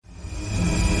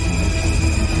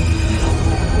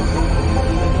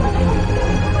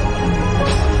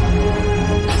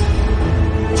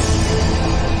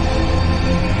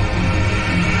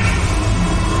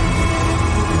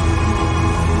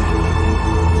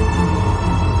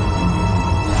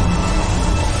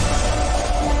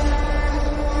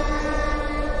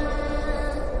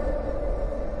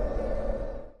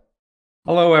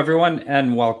everyone,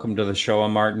 and welcome to the show.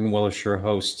 I'm Martin Willis, your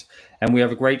host, and we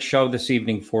have a great show this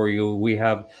evening for you. We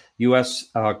have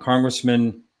U.S.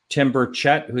 Congressman Tim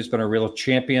Burchett, who's been a real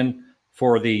champion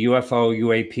for the UFO,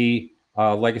 UAP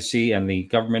legacy and the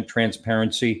government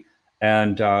transparency.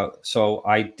 And so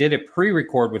I did a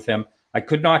pre-record with him. I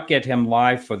could not get him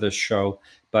live for this show,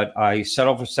 but I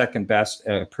settled for second best,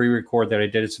 a pre-record that I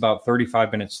did. It's about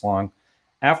 35 minutes long.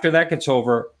 After that gets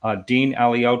over, Dean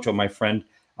Alioto, my friend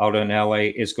out in LA,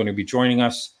 is going to be joining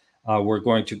us. We're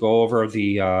going to go over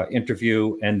the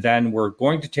interview, and then we're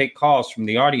going to take calls from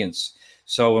the audience.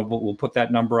 So we'll put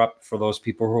that number up for those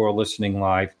people who are listening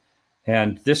live.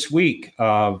 And this week,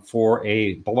 for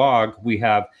a blog, we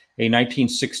have a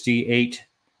 1968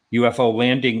 UFO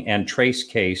landing and trace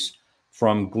case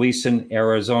from Gleason,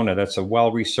 Arizona. That's a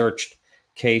well-researched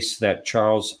case that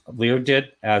Charles Lear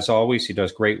did. As always, he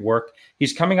does great work.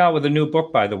 He's coming out with a new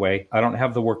book, by the way. I don't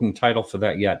have the working title for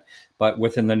that yet, but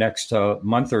within the next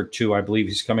month or two, I believe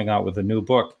he's coming out with a new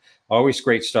book. Always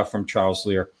great stuff from Charles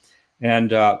Lear.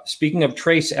 And speaking of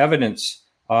trace evidence,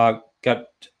 got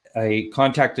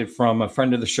contacted from a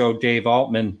friend of the show, Dave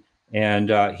Altman, and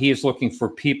he is looking for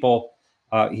people.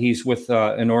 He's with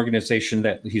an organization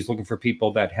that he's looking for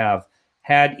people that have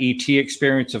had ET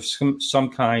experience of some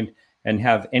kind and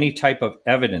have any type of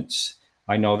evidence.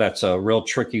 I know that's a real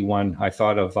tricky one. I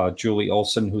thought of Julie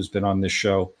Olson, who's been on this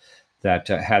show, that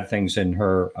had things in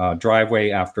her driveway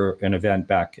after an event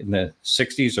back in the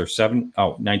 60s or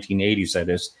 1980s, that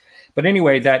is. But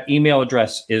anyway, that email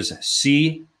address is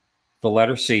Sanders,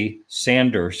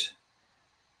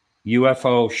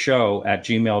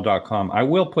 UFOshow@gmail.com. I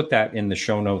will put that in the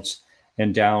show notes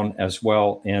and down as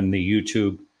well in the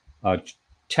YouTube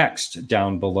text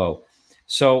down below.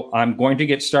 So I'm going to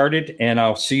get started, and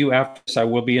I'll see you after this. I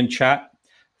will be in chat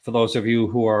for those of you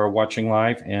who are watching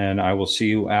live, and I will see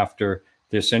you after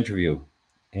this interview.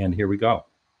 And here we go.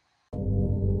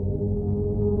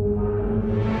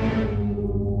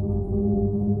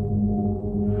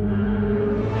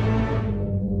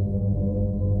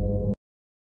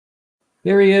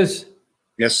 There he is.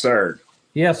 Yes, sir.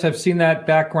 Yes, I've seen that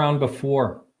background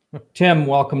before. Tim,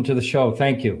 welcome to the show.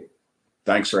 Thank you.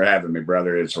 Thanks for having me,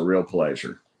 brother. It's a real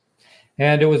pleasure.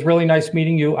 And it was really nice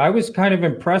meeting you. I was kind of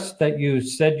impressed that you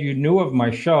said you knew of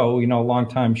my show, a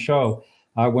long-time show,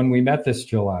 when we met this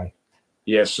July.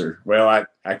 Yes, sir. Well,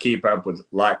 I keep up with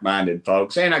like-minded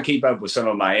folks, and I keep up with some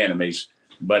of my enemies.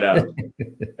 But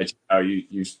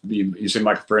you seem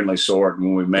like a friendly sort, and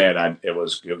when we met, it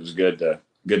was good to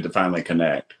finally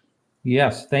connect.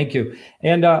 Yes, thank you.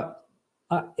 And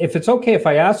if it's okay if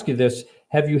I ask you this,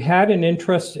 have you had an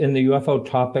interest in the UFO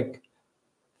topic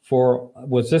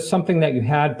was this something that you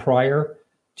had prior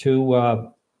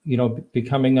to,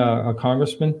 becoming a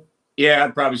congressman? Yeah,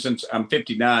 probably since I'm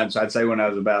 59. So I'd say when I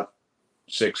was about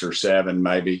 6 or 7,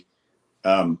 maybe.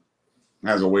 I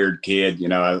was a weird kid,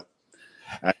 I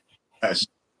was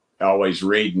always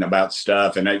reading about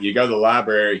stuff. And you go to the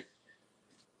library,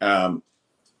 or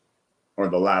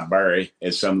the library,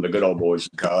 as some of the good old boys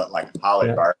would call it, like a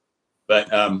polybar. Yeah. But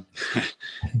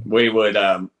we would,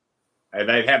 and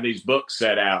they'd have these books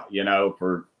set out,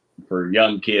 for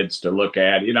young kids to look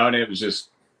at, and it was just,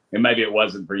 and maybe it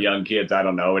wasn't for young kids. I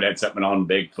don't know. It had something on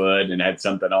Bigfoot and had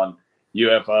something on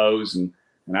UFOs. And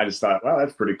I just thought, well,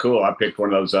 that's pretty cool. I picked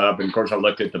one of those up. And of course I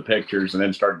looked at the pictures and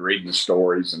then started reading the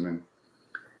stories, and then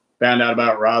found out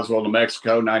about Roswell, New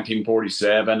Mexico,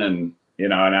 1947. And,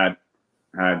 and I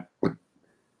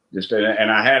just,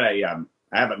 and I had I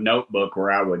have a notebook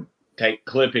where I would take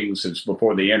clippings. It's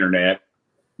before the internet,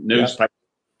 newspaper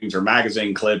clippings or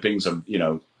magazine clippings of,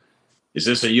 is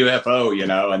this a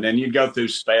UFO, and then you'd go through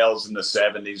spells in the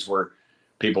 70s where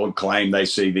people would claim they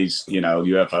see these,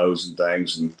 UFOs and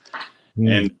things. And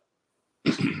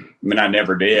I mean, I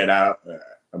never did. A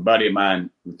buddy of mine,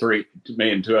 me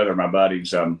and 2 other of my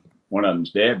buddies, one of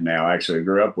them's dead now, actually, I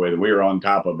grew up with. We were on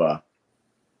top of it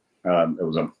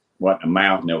was a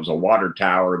mountain. It was a water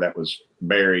tower that was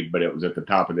buried, but it was at the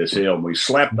top of this hill. And we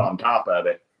slept on top of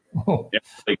it. Oh. It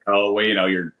was really cold. Well,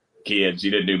 you're kids, you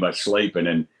didn't do much sleeping,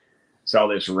 and saw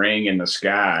this ring in the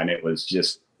sky, and it was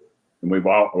just, and we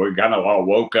kind of all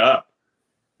woke up,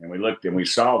 and we looked and we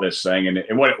saw this thing,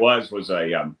 and what it was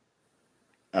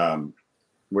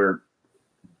we're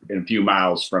in a few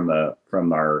miles from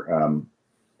our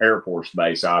Air Force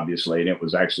base, obviously, and it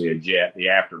was actually a jet, the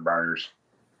afterburners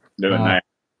doing that.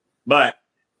 But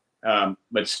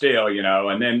still,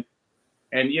 and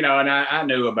I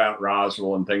knew about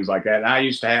Roswell and things like that. And I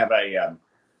used to have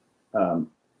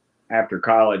after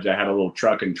college, I had a little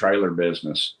truck and trailer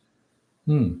business.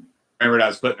 Remember, I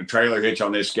was putting a trailer hitch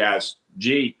on this guy's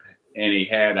Jeep, and he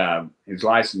had his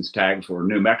license tags were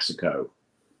New Mexico.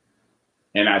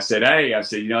 And I said, hey,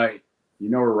 you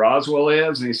know where Roswell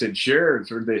is? And he said, sure,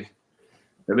 it's where the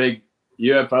big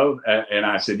UFO. And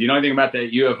I said, you know anything about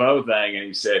that UFO thing? And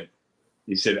he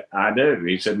said, I do.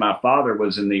 He said, my father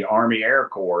was in the Army Air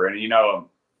Corps. And,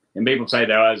 and people say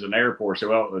that I was in the Air Force.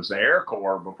 Well, it was the Air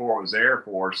Corps before it was the Air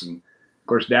Force. And, of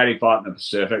course, Daddy fought in the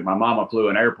Pacific. My mama flew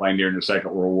an airplane during the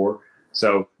Second World War.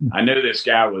 So I knew this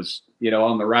guy was,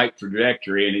 on the right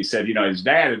trajectory. And he said, his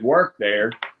dad had worked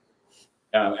there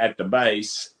at the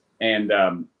base. And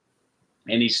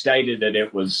he stated that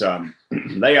it was,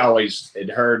 they always had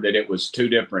heard that it was two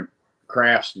different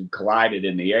crafts had collided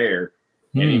in the air.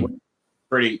 And he went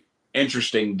pretty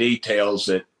interesting details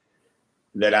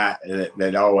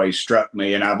that always struck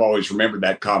me. And I've always remembered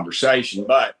that conversation.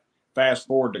 But fast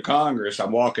forward to Congress,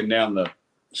 I'm walking down the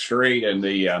street and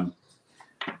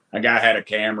a guy had a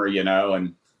camera,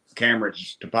 and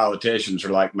cameras to politicians are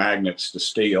like magnets to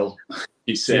steel.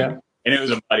 He said, and it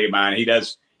was a buddy of mine.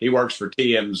 He works for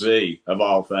TMZ of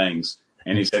all things.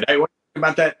 And he said, hey, what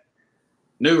about that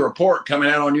new report coming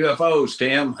out on UFOs,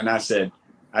 Tim? And I said,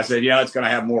 it's going to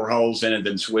have more holes in it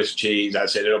than Swiss cheese. I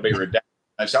said, it'll be redundant.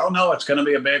 I said, oh, no, it's going to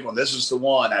be a big one. This is the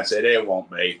one. I said, it won't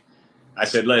be. I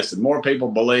said, listen, more people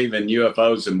believe in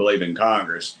UFOs than believe in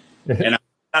Congress. And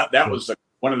that was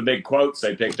one of the big quotes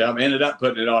they picked up. I ended up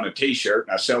putting it on a T-shirt,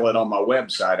 and I sell it on my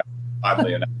website,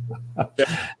 oddly enough.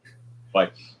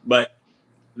 But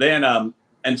then,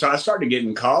 and so I started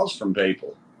getting calls from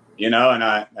people, and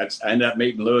I ended up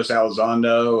meeting Louis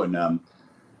Elizondo, and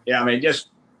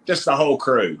just the whole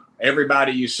crew,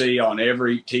 everybody you see on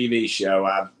every TV show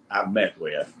I've met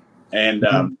with, and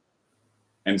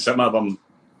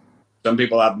some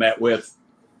people I've met with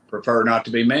prefer not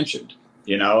to be mentioned,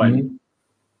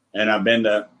 and I've been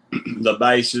to the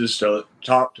bases to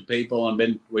talk to people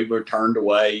and we were turned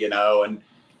away, and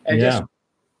just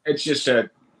it's just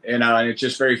and it's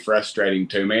just very frustrating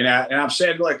to me. And I've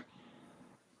said, look,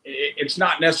 it's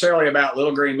not necessarily about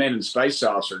little green men and space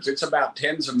saucers. It's about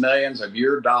tens of millions of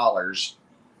your dollars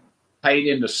paid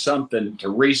into something to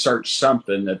research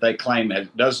something that they claim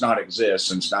does not exist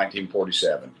since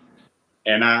 1947.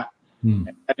 And that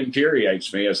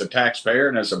infuriates me as a taxpayer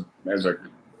and as a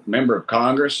member of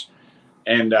Congress.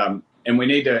 And we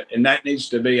need to, and that needs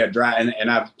to be a dry, and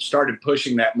I've started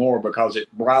pushing that more because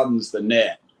it broadens the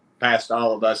net past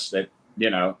all of us that,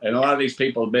 and a lot of these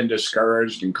people have been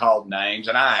discouraged and called names,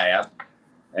 and I have,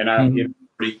 and I've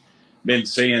been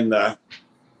seeing the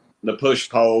push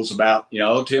polls about,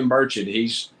 Tim Burchett,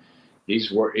 he's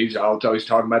always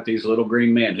talking about these little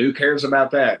green men. Who cares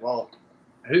about that? Well,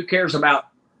 who cares about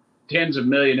tens of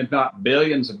millions, if not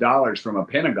billions of dollars from a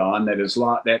Pentagon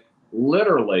that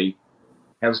literally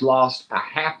has lost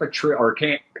or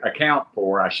can't account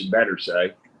for, I should better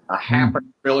say, $500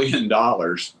 billion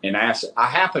in assets.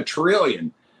 $500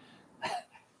 billion.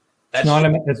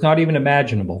 It's not even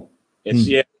imaginable. It's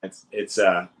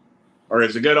or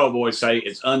as the good old boys say,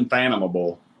 it's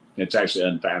unfathomable. It's actually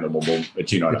unfathomable,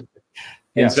 but you know what I mean.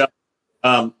 Yeah. And so,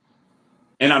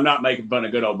 and I'm not making fun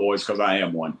of good old boys because I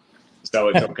am one, so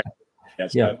it's okay.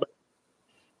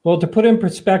 Well, to put in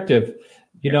perspective,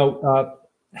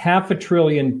 $500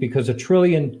 billion, because $1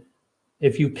 trillion,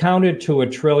 if you counted to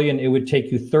 $1 trillion, it would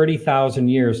take you 30,000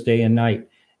 years, day and night.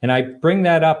 And I bring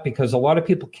that up because a lot of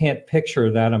people can't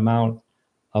picture that amount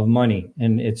of money.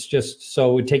 And it's just,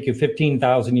 so it would take you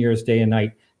 15,000 years, day and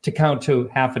night to count to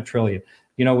 $500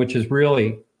 billion, which is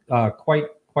really quite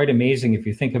amazing if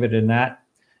you think of it in that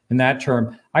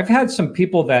term. I've had some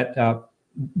people that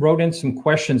wrote in some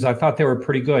questions. I thought they were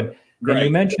pretty good. Great. And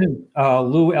you mentioned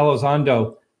Lou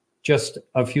Elizondo just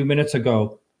a few minutes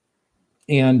ago.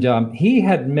 And he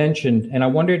had mentioned, and I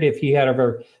wondered if he had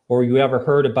you ever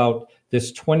heard about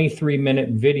this 23-minute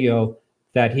video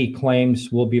that he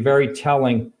claims will be very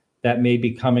telling that may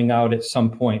be coming out at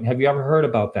some point. Have you ever heard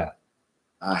about that?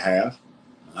 I have.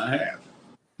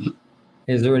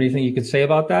 Is there anything you could say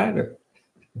about that? Or?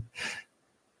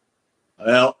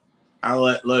 Well, I'll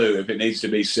let Lou if it needs to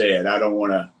be said. I don't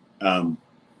want to.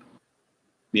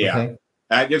 Okay.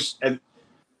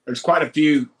 There's quite a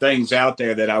few things out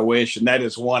there that I wish, and that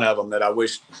is one of them that I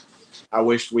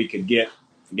wish we could get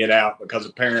out, because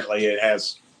apparently it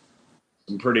has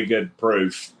some pretty good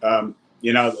proof. The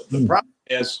problem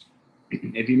is,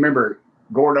 if you remember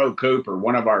Gordo Cooper,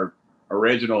 one of our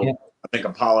original, I think,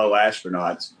 Apollo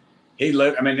astronauts,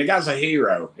 the guy's a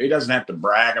hero. He doesn't have to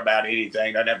brag about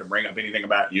anything. Doesn't have to bring up anything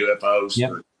about UFOs.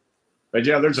 Yep. But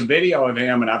there's a video of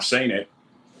him, and I've seen it.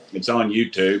 It's on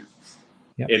YouTube.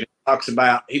 Yep. He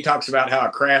talks about how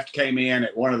a craft came in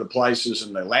at one of the places,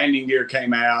 and the landing gear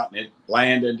came out, and it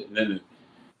landed, and then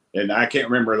and I can't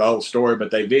remember the whole story,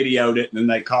 but they videoed it, and then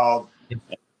they called.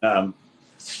 Um,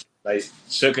 they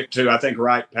took it to, I think,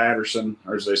 Wright Patterson,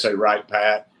 or as they say, Wright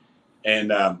Pat, and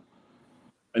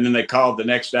then they called the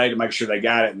next day to make sure they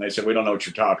got it, and they said, we don't know what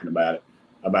you're talking about.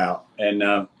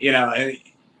 And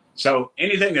so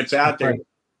anything that's out there is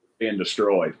being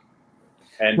destroyed.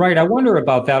 And right, I wonder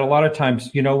about that a lot of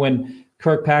times. When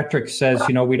Kirkpatrick says,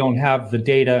 we don't have the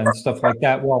data and stuff like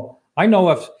that. Well, I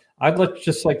know I'd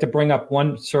just like to bring up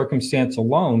one circumstance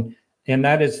alone, and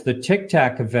that is the Tic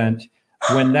Tac event.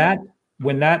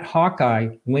 When that Hawkeye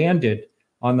landed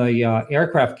on the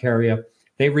aircraft carrier,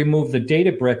 they removed the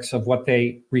data bricks of what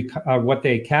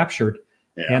they captured,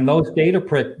 and those data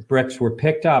bricks were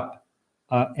picked up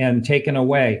and taken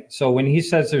away. So when he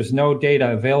says there's no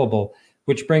data available,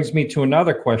 which brings me to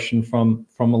another question from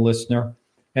a listener,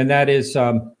 and that is,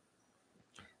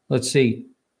 let's see,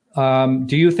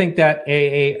 do you think that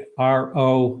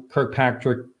AARO,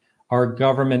 Kirkpatrick, are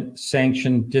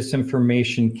government-sanctioned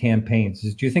disinformation campaigns?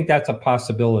 Do you think that's a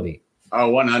possibility?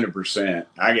 Oh, 100%.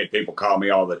 I get people call me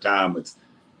all the time with,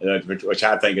 which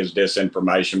I think is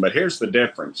disinformation. But here's the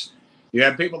difference. You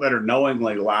have people that are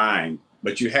knowingly lying,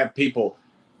 but you have people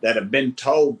that have been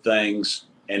told things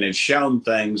and have shown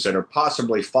things that are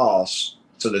possibly false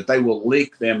so that they will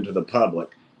leak them to the public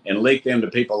and leak them to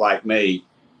people like me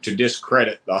to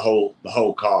discredit the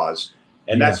whole cause.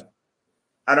 And that's,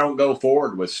 I don't go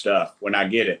forward with stuff when I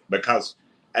get it, because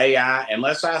AI,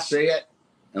 unless I see it,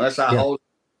 unless I hold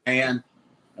it in my hand,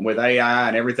 and with AI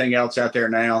and everything else out there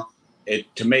now,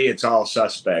 to me, it's all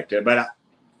suspect. But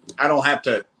I don't have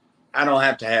to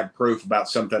have proof about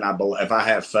something I believe. If I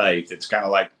have faith, it's kind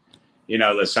of like,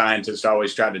 the scientists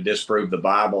always try to disprove the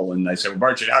Bible, and they say, well,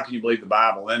 Burchett, how can you believe the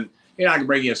Bible? And, I can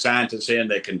bring you a scientist in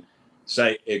that can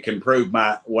say it can prove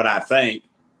what I think.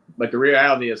 But the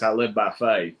reality is I live by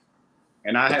faith.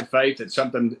 And I have faith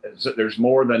that there's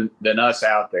more than us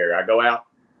out there. I go out,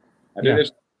 I do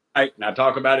this night, and I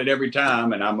talk about it every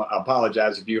time. And I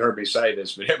apologize if you heard me say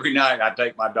this, but every night I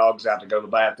take my dogs out to go to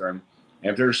the bathroom.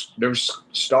 And if there's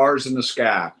stars in the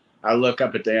sky, I look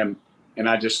up at them, and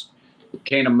I just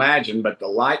can't imagine. But the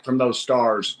light from those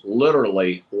stars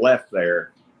literally left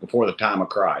there before the time of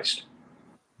Christ.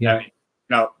 Yeah.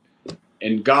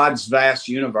 In God's vast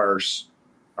universe,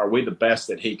 are we the best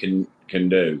that He can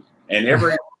do? And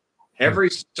every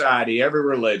society, every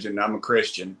religion, I'm a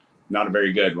Christian, not a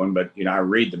very good one, but, I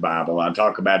read the Bible. I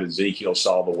talk about Ezekiel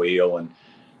saw the wheel,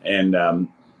 and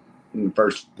in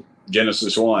first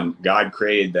Genesis 1, God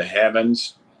created the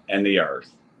heavens and the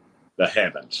earth, the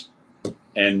heavens.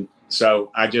 And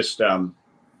so I just, I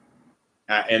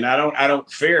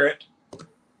don't fear it.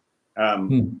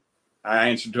 I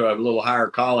answer to a little higher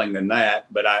calling than that,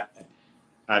 but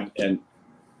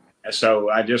so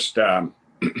I just, I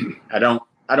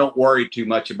don't worry too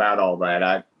much about all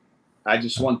that. I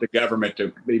just want the government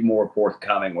to be more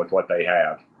forthcoming with what they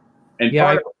have.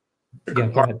 And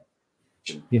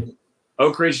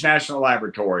Oak Ridge National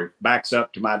Laboratory backs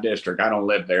up to my district. I don't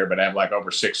live there, but I have like over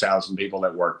 6,000 people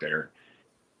that work there.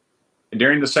 And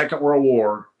during the Second World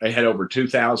War, they had over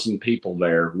 2,000 people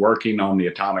there working on the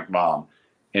atomic bomb.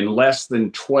 And less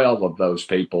than 12 of those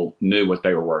people knew what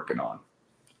they were working on.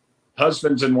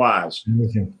 Husbands and wives.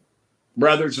 Amazing.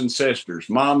 Brothers and sisters,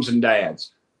 moms and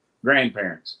dads,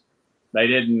 grandparents. They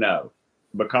didn't know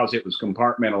because it was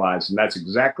compartmentalized. And that's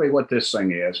exactly what this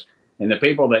thing is. And the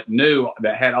people that knew,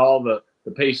 that had all the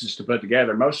pieces to put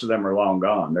together, most of them are long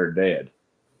gone. They're dead.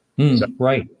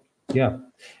 Right. Yeah.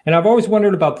 And I've always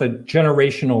wondered about the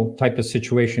generational type of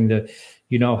situation,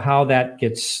 how that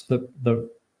gets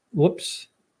whoops.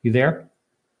 You there?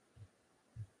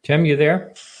 Tim, you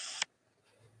there?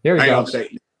 There you go.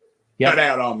 Cut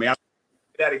out on me. I'll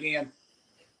say that again.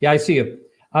 Yeah, I see you.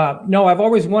 No, I've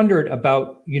always wondered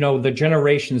about, the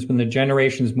generations, when the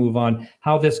generations move on,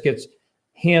 how this gets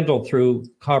handled through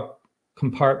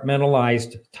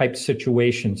compartmentalized type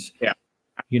situations. Yeah.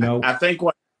 I think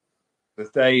what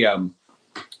they, through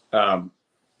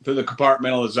the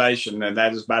compartmentalization, and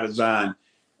that is by design,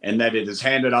 and that it is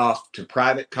handed off to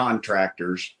private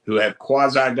contractors who have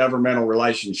quasi-governmental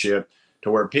relationship to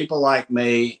where people like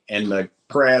me and the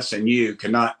press and you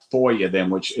cannot FOIA them,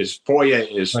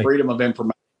 FOIA is right. Freedom of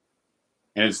Information.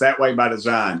 And it's that way by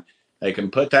design. They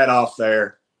can put that off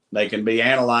there. They can be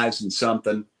analyzed in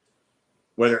something,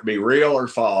 whether it be real or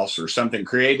false, or something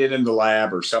created in the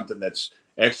lab, or something that's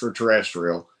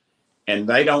extraterrestrial. And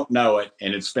they don't know it.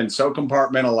 And it's been so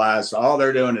compartmentalized. All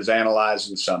they're doing is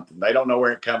analyzing something. They don't know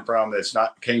where it came from. It's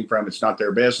not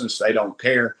their business. They don't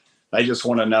care. They just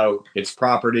want to know its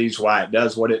properties, why it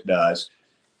does what it does.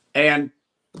 And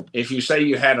if you say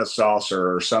you had a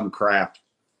saucer or some crap,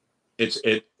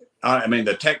 I mean,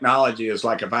 the technology is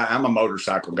like I'm a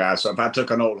motorcycle guy. So if I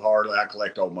took an old Harley, I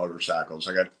collect old motorcycles.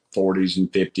 I got 40s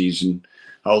and 50s and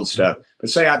old stuff. But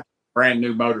say I brand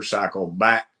new motorcycle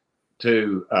back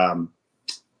to the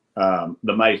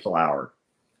Mayflower.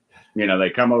 You know, they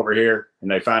come over here and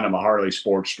they find them a Harley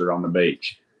Sportster on the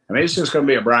beach. I mean, it's just going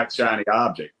to be a bright, shiny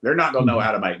object. They're not going to know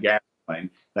how to make gasoline.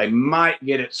 They might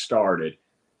get it started,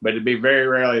 but it'd be very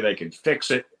rarely they could fix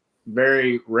it.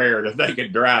 Very rare that they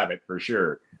could drive it for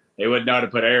sure. They wouldn't know how to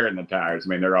put air in the tires. I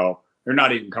mean, they're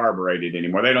not even carbureted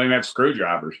anymore. They don't even have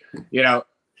screwdrivers. You know,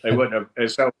 they wouldn't have. And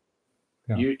so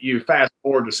you fast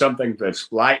forward to something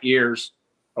that's light years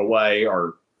away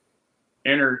or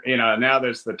now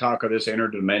there's the talk of this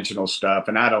interdimensional stuff,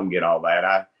 and I don't get all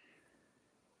that.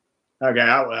 I'll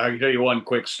tell you one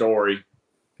quick story.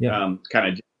 Yeah.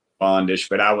 Kind of bondish,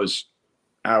 but I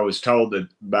was told that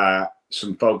by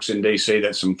some folks in DC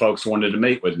that some folks wanted to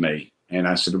meet with me. And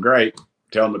I said, well, great.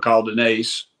 Tell them to call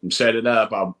Denise and set it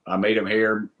up. I'll meet them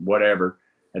here, whatever,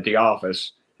 at the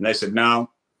office. And they said, no,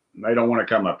 they don't want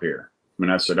to come up here.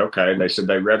 And I said, okay. They said,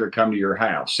 they'd rather come to your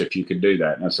house if you could do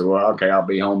that. And I said, well, okay, I'll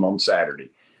be home on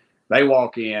Saturday. They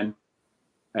walk in,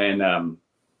 and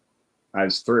I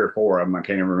was 3 or 4 of them. I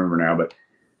can't even remember now, but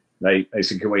they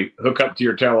said, can we hook up to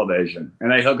your television?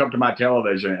 And they hook up to my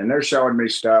television, and they're showing me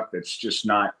stuff that's just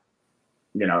not,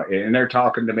 you know, and they're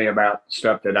talking to me about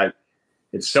stuff that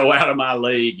it's so out of my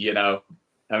league, you know.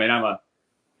 I mean,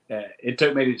 it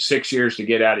took me 6 years to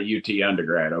get out of UT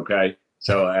undergrad. Okay.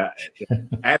 So,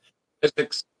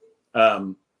 physics,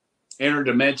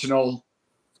 interdimensional,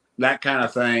 that kind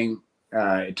of thing,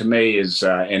 to me is,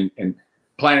 and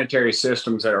planetary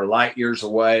systems that are light years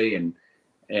away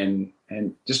and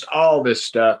just all this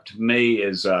stuff to me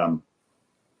is out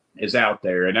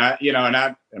there. And I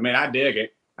mean, I dig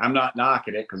it. I'm not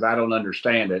knocking it because I don't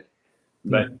understand it.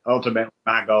 But ultimately,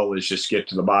 my goal is just get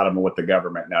to the bottom of what the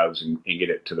government knows and get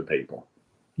it to the people.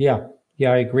 Yeah,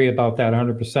 I agree about that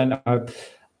 100%.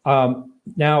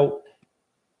 Now,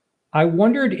 I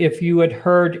wondered if you had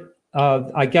heard,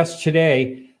 I guess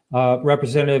today,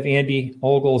 Representative Andy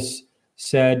Ogles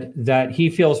said that he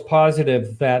feels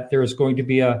positive that there's going to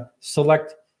be a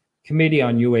select committee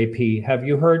on UAP. Have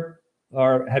you heard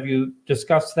or have you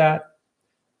discussed that?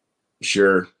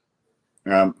 Sure.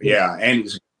 Yeah,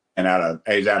 Andy's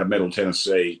he's out of Middle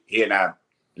Tennessee. He and I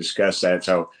discussed that.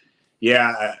 So,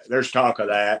 yeah, there's talk of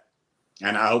that,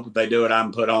 and I hope if they do it,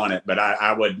 I'm put on it. But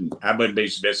I wouldn't be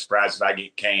a bit surprised if I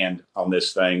get canned on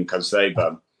this thing because they've,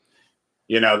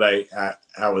 it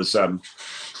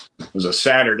was a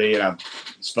Saturday, and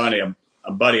it's funny.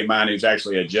 A buddy of mine who's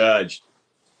actually a judge,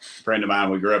 a friend of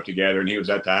mine, we grew up together, and he was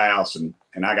at the house, and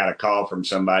I got a call from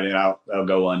somebody, and I'll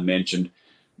go unmentioned,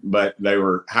 but they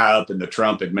were high up in the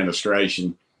Trump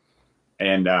administration.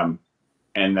 And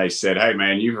they said, hey,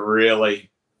 man, you've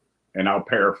really, and I'll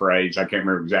paraphrase, I can't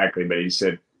remember exactly, but he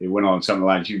said, it went on something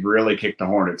like, you've really kicked the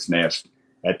hornet's nest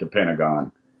at the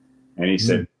Pentagon. And he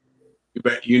said,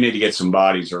 you need to get some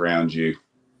bodies around you.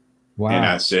 Wow. And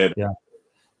I said, yeah.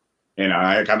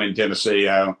 I'm in Tennessee.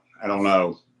 I don't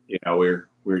know.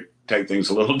 We take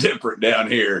things a little different down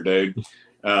here, dude.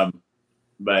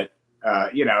 But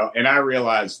and I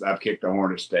realized I've kicked the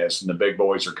hornet's nest, and the big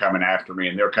boys are coming after me,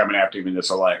 and they're coming after me in this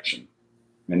election,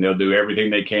 and they'll do everything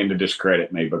they can to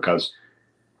discredit me because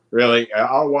really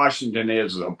all Washington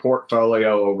is a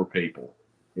portfolio over people.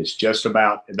 It's just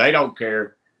about, they don't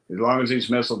care as long as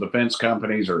these missile defense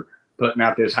companies are putting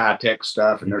out this high tech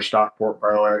stuff in their stock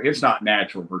portfolio. It's not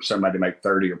natural for somebody to make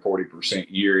 30 or 40%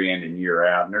 year in and year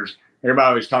out. And everybody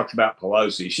always talks about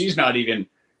Pelosi. She's not even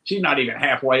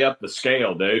halfway up the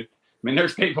scale, dude. I mean,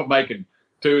 there's people making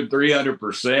 200 and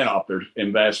 300% off their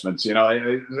investments.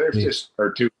 There's just,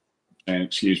 or 2%,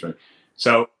 excuse me.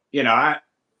 So,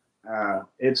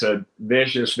 it's a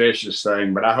vicious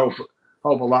thing. But I hope a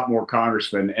lot more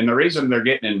congressmen, and the reason they're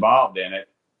getting involved in it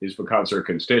is because their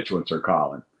constituents are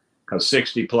calling. Because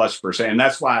 60+%, and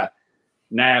that's why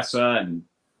NASA and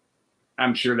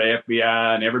I'm sure the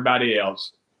FBI and everybody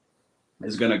else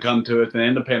is going to come to us,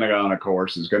 and the Pentagon, of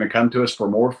course, is going to come to us for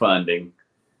more funding.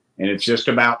 And it's just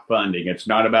about funding. It's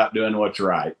not about doing what's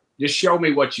right. Just show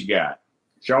me what you got.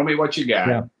 Show me what you got.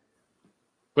 Yeah.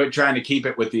 Quit trying to keep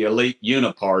it with the elite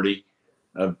uniparty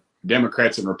of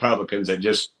Democrats and Republicans that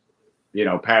just,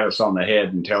 pat us on the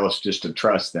head and tell us just to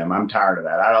trust them. I'm tired of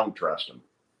that. I don't trust them.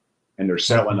 And they're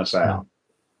selling us out.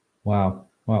 Wow.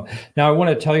 Now, I want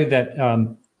to tell you that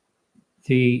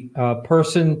the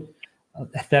person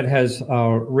that has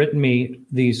written me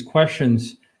these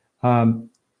questions,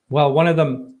 one of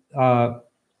them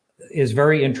is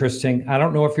very interesting. I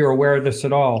don't know if you're aware of this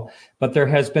at all, but there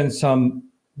has been some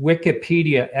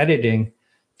Wikipedia editing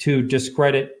to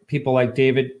discredit people like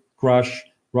David Grush,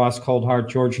 Ross Coldhart,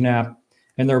 George Knapp,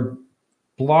 and they're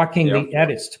blocking the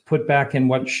edits to put back in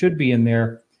what should be in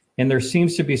there. And there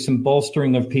seems to be some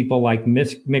bolstering of people like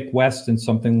Mick West and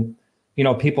something,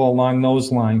 people along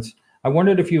those lines. I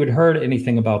wondered if you had heard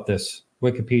anything about this,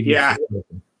 Wikipedia. Yeah,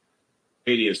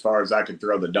 Wikipedia, as far as I could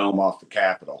throw the dome off the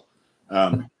Capitol.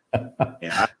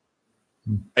 Yeah,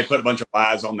 I put a bunch of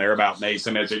lies on there about me.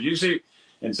 Somebody said, you see,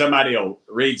 and somebody will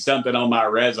read something on my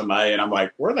resume, and I'm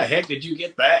like, where the heck did you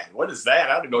get that? What is that?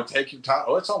 I had to go take your time.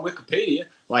 Oh, it's on Wikipedia.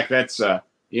 Like that's,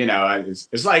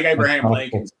 it's like Abraham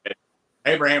Lincoln said.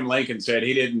 Abraham Lincoln said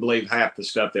he didn't believe half the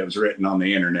stuff that was written on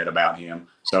the internet about him.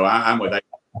 So I'm with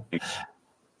Abraham.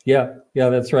 Yeah,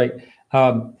 that's right.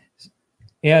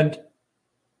 And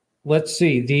let's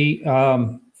see, the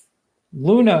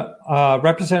Luna,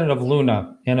 Representative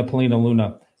Luna, Anna Paulina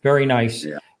Luna, very nice.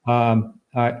 Yeah.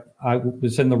 I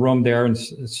was in the room there and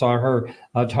saw her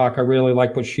talk. I really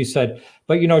like what she said.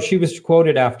 But, she was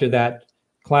quoted after that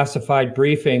classified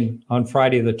briefing on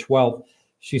Friday the 12th.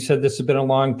 She said this has been a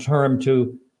long-term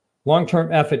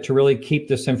effort to really keep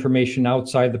this information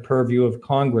outside the purview of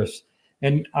Congress.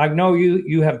 And I know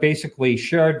you have basically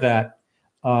shared that.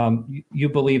 You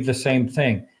believe the same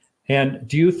thing. And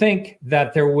do you think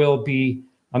that there will be,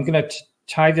 I'm going to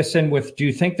tie this in with, do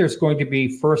you think there's going to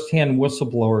be firsthand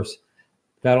whistleblowers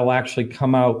that'll actually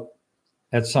come out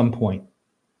at some point?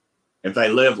 If they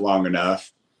live long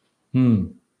enough.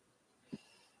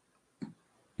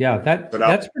 Yeah,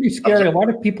 that's pretty scary. A lot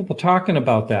of people are talking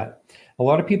about that. A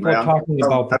lot of people are talking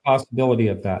about the possibility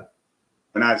of that.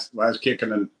 When I was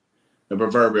kicking the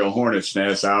proverbial hornet's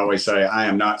nest, I always say, I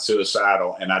am not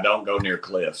suicidal and I don't go near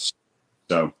cliffs.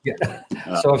 So,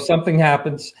 so if something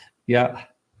happens,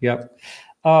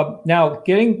 Now,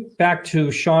 getting back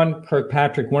to Sean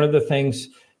Kirkpatrick, one of the things,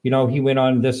 he went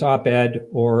on this op-ed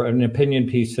or an opinion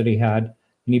piece that he had,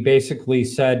 and he basically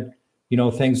said,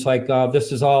 things like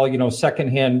this is all,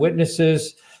 secondhand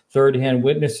witnesses, third-hand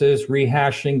witnesses,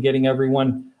 rehashing, getting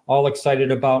everyone all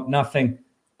excited about nothing.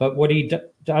 But what he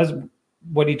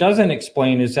doesn't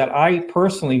explain is that I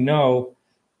personally know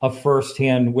a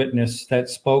first-hand witness that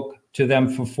spoke to them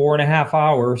for 4.5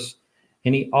 hours.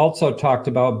 And he also talked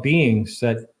about beings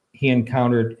that he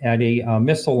encountered at a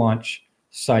missile launch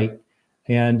site.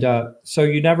 And so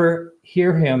you never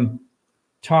hear him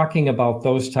talking about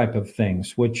those type of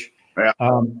things, which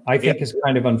I think is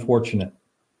kind of unfortunate.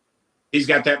 He's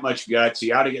got that much guts.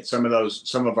 He ought to get some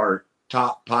of our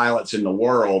top pilots in the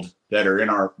world that are in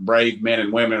our brave men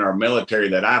and women in our military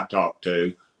that I've talked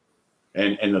to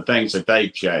and the things that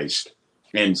they've chased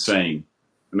and seen.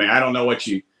 I mean, I don't know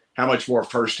how much more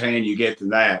firsthand you get than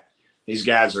that. These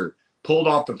guys are pulled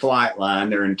off the flight line.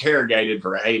 They're interrogated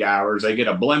for 8 hours. They get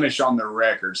a blemish on their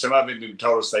record. Some of them even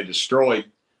told us they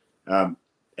destroyed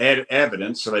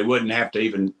evidence so they wouldn't have to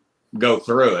even go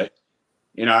through it.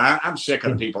 I'm sick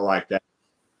of people like that.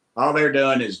 All they're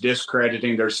doing is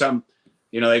discrediting. There's some,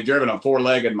 they've driven a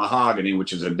 4-legged mahogany,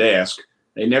 which is a desk.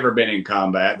 They've never been in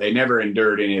combat. They never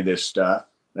endured any of this stuff.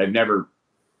 They've never,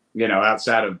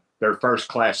 outside of their first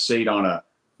class seat on a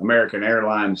American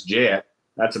Airlines jet,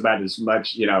 that's about as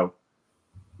much,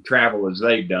 travel as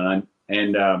they've done.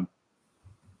 And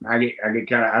I get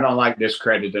I don't like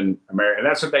discrediting America.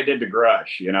 That's what they did to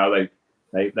Grush.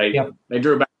 They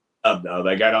drew back up though.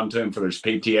 They got onto him for his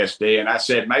PTSD. And I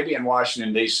said, maybe in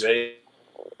Washington, D.C.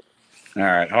 All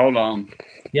right, hold on.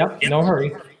 Yep, no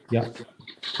hurry. Yep.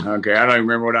 Okay, I don't even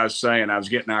remember what I was saying. I was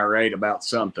getting irate about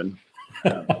something.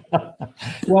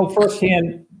 Well,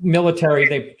 firsthand military,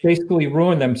 they basically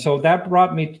ruined them. So that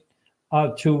brought me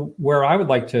to where I would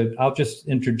like to, I'll just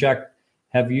interject.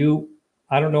 I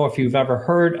don't know if you've ever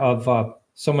heard of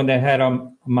someone that had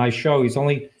on my show. He's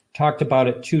only talked about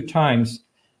it 2 times.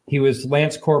 He was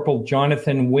Lance Corporal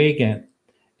Jonathan Wigand.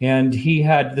 And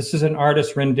this is an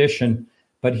artist rendition,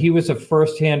 but he was a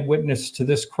firsthand witness to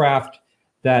this craft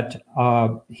that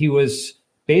he was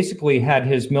basically had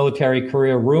his military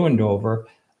career ruined over,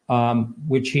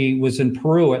 which he was in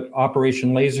Peru at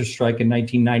Operation Laser Strike in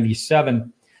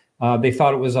 1997. They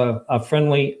thought it was a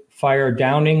friendly fire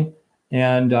downing.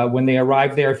 And when they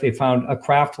arrived there, they found a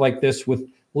craft like this with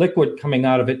liquid coming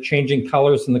out of it, changing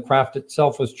colors, and the craft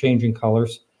itself was changing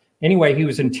colors. Anyway, he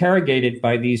was interrogated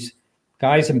by these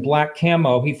guys in black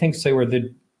camo. He thinks they were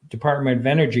the Department of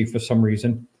Energy for some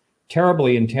reason,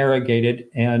 terribly interrogated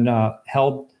and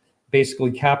held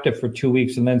basically captive for 2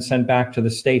 weeks and then sent back to the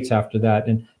States after that.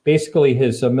 And basically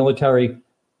his military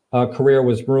career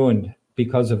was ruined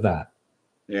because of that.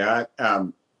 Yeah,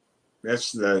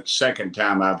 that's the second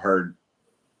time I've heard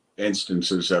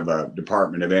instances of a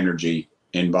Department of Energy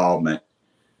involvement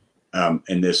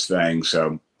in this thing.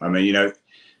 So I mean, it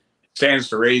stands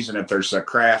to reason if there's a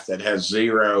craft that has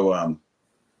zero,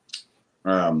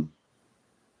 a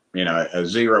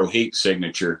zero heat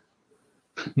signature,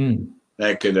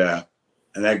 that could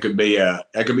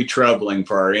be troubling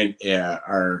for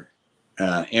our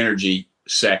energy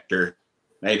sector.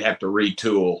 They'd have to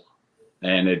retool,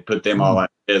 and it'd put them all out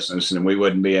of business, and we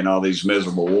wouldn't be in all these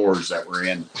miserable wars that we're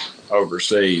in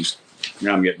overseas.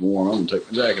 Now I'm getting warm. I'm gonna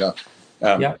take my jacket off.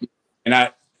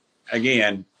 And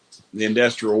again, the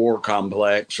industrial war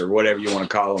complex, or whatever you want to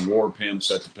call them, war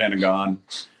pimps at the Pentagon.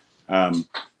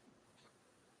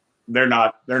 They're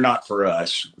not for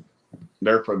us.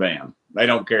 They're for them. They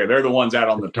don't care. They're the ones out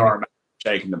on the tarmac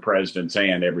shaking the president's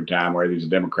hand every time, whether he's a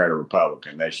Democrat or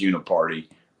Republican. That uniparty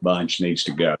bunch needs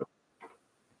to go.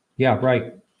 Yeah,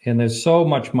 right. And there's so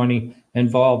much money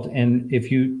involved. And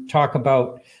if you talk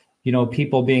about,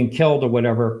 people being killed or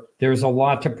whatever, there's a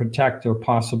lot to protect, or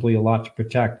possibly a lot to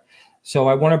protect. So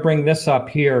I want to bring this up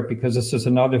here because this is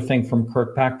another thing from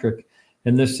Kirkpatrick.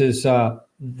 And this is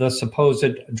the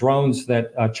supposed drones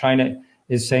that China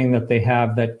is saying that they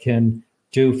have that can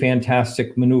do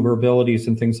fantastic maneuverabilities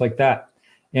and things like that.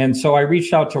 And so I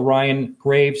reached out to Ryan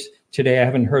Graves today. I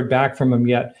haven't heard back from him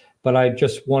yet, but I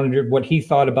just wondered what he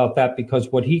thought about that,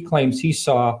 because what he claims he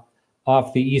saw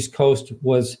off the East Coast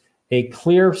was a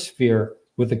clear sphere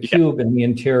with a cube in the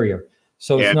interior.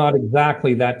 So it's not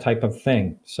exactly that type of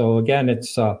thing. So again,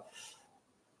 it's, I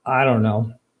don't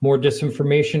know, more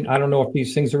disinformation. I don't know if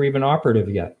these things are even operative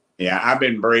yet. Yeah, I've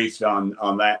been briefed on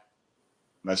that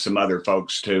by some other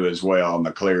folks too as well on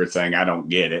the clear thing. I don't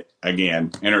get it. Again,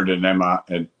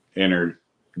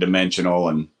 interdimensional,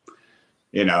 and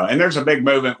and there's a big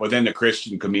movement within the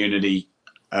Christian community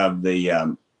of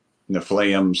the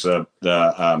Nephilims,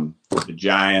 the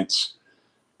giants,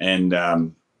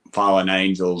 and fallen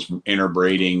angels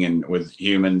interbreeding and with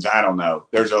humans. I don't know.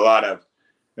 There's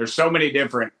so many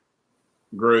different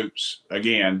groups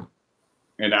again,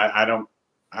 and I don't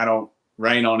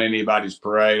rain on anybody's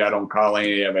parade. I don't call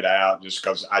any of it out just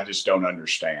because I just don't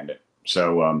understand it.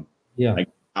 So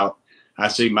I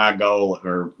see my goal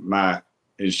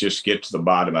is just get to the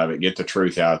bottom of it, get the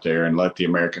truth out there, and let the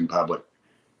American public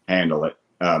handle it.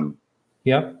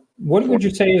 What would you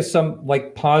say is some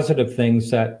positive things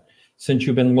that, since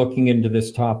you've been looking into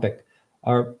this topic,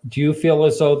 do you feel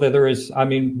as though that there is? I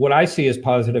mean, what I see as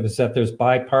positive is that there's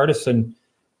bipartisan,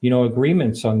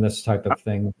 agreements on this type of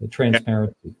thing, the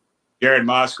transparency. Jared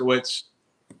Moskowitz,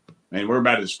 and we're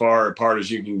about as far apart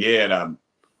as you can get.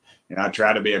 I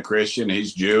try to be a Christian.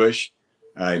 He's Jewish,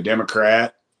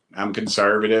 Democrat. I'm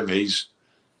conservative. He's,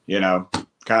 kind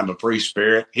of a free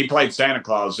spirit. He played Santa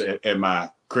Claus at my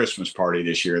Christmas party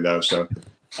this year, though. So,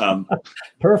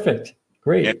 perfect,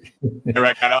 great.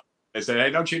 They said, "Hey,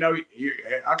 don't you know?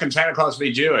 How can Santa Claus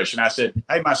be Jewish?" And I said,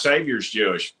 "Hey, my Savior's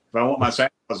Jewish. If I want my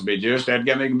Santa Claus to be Jewish, Dad,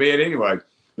 get me can be it anyway."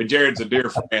 But Jared's a dear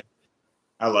friend.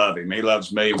 I love him. He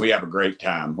loves me. We have a great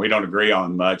time. We don't agree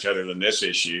on much other than this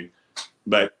issue,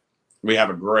 but we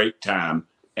have a great time.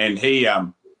 And he,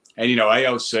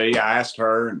 AOC, I asked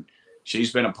her, and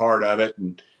she's been a part of it.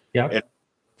 And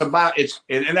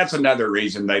and that's another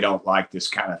reason they don't like this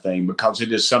kind of thing, because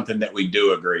it is something that we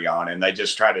do agree on, and they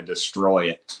just try to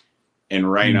destroy it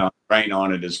and rain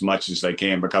on it as much as they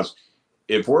can. Because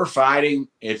if we're fighting,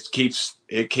 it keeps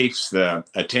the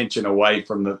attention away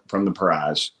from the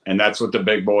prize, and that's what the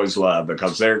big boys love,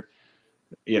 because they're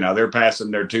passing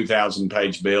their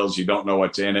 2,000-page bills. You don't know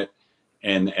what's in it,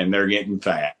 and they're getting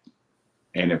fat.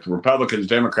 And if Republicans,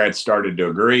 Democrats started to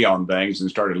agree on things and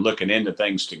started looking into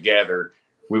things together,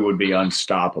 we would be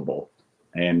unstoppable.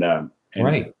 And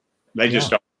right, they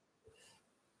just don't.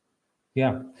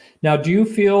 Yeah. Now, do you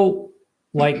feel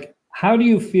how do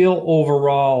you feel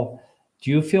overall?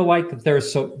 Do you feel like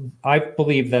I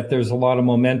believe that there's a lot of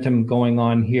momentum going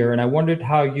on here, and I wondered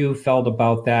how you felt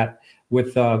about that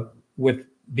with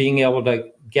being able to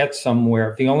get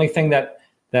somewhere. The only thing that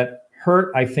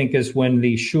hurt, I think, is when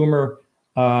the Schumer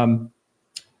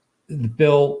the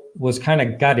bill was kind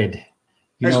of gutted.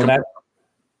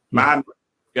 Mine was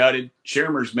gutted.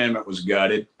 Schumer's amendment was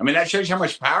gutted. I mean, that shows you how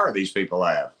much power these people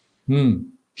have. I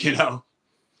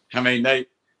mean, it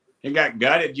got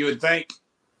gutted. You would think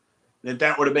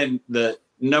that would have been the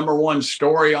number one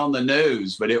story on the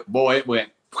news, but it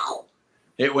went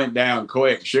down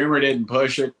quick. Schumer didn't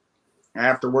push it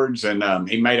afterwards, and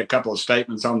he made a couple of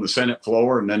statements on the Senate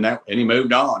floor, and then he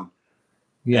moved on.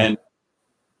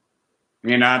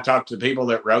 And I talked to people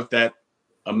that wrote that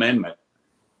amendment.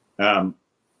 We're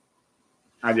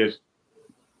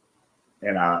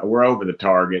over the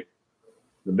target.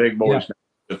 The big boys, the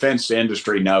defense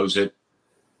industry knows it.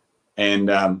 and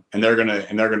they're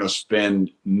gonna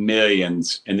spend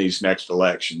millions in these next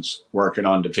elections working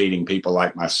on defeating people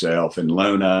like myself and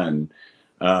Luna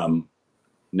and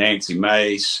Nancy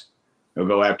Mace. They'll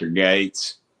go after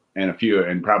Gates and a few,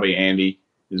 and probably Andy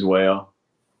as well.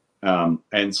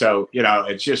 And so,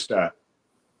 it's just, and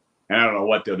I don't know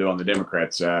what they'll do on the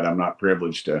Democrat side. I'm not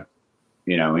privileged to,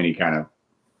 any kind of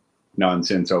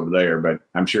nonsense over there, but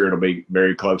I'm sure it'll be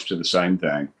very close to the same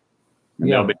thing.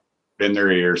 And they'll be in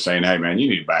their ear saying, "Hey man, you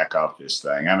need to back off this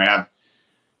thing." I mean,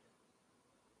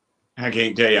 I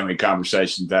can't tell you how many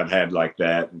conversations I've had like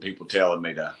that, and people telling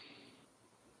me to,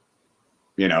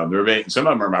 some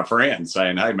of them are my friends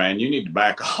saying, "Hey man, you need to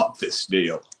back off this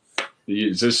deal."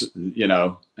 Is this,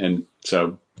 and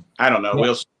so I don't know.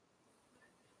 We'll,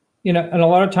 and a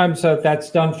lot of times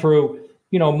that's done through,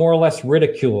 more or less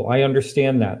ridicule. I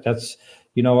understand that. That's,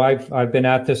 I've been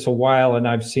at this a while, and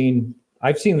I've seen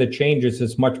the changes.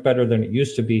 It's much better than it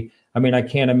used to be. I mean, I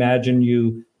can't imagine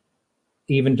you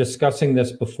even discussing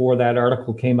this before that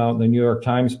article came out in the New York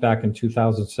Times back in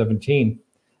 2017.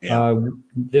 Yeah.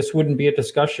 This wouldn't be a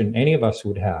discussion any of us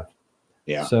would have.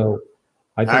 Yeah. So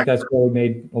I think that's really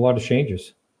made a lot of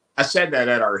changes. I said that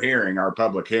at our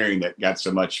public hearing that got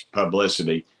so much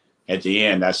publicity at the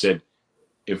end. I said,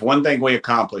 if one thing we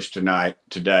accomplished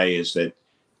today is that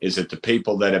the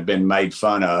people that have been made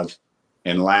fun of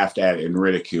and laughed at and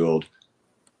ridiculed,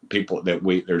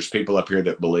 there's people up here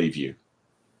that believe you,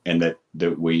 and that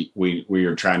we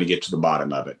are trying to get to the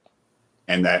bottom of it.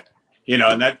 And that,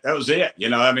 and that was it.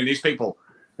 I mean, these people,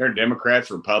 they're Democrats,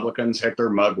 Republicans, heck, they're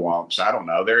mugwumps. I don't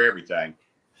know. They're everything.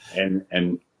 And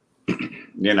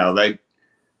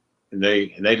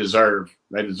they deserve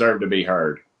to be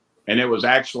heard. And it was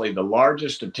actually the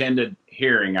largest attended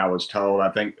hearing, I was told. I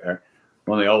think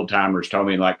one of the old timers told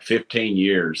me in like 15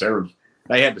 years.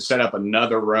 They had to set up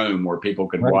another room where people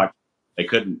could watch. They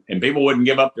couldn't, and people wouldn't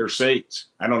give up their seats.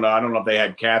 I don't know if they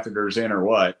had catheters in or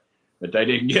what, but they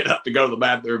didn't get up to go to the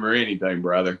bathroom or anything,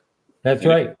 brother. That's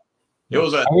right. It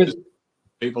was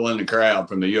people in the crowd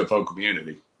from the UFO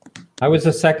community. I was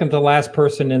the second to last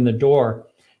person in the door,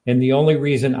 and the only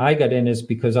reason I got in is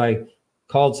because I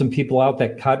called some people out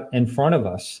that cut in front of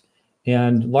us,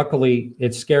 and luckily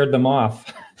it scared them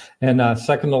off. And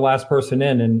second to last person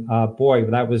in, and boy,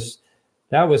 that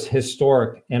was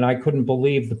historic. And I couldn't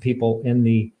believe the people in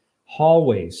the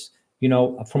hallways.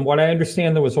 From what I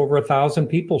understand, there was over 1,000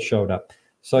 people showed up.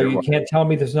 So you can't tell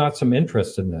me there's not some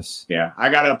interest in this. Yeah, I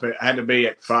got up. I had to be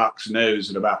at Fox News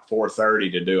at about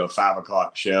 4:30 to do a 5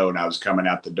 o'clock show, and I was coming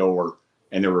out the door,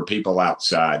 and there were people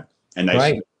outside, and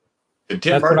they.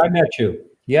 That's when I met you.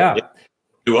 Yeah.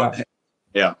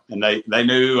 Yeah, and they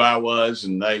knew who I was,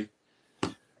 and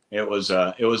it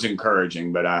was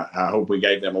encouraging, but I hope we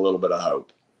gave them a little bit of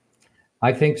hope.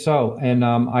 I think so, and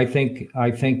I think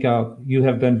you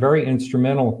have been very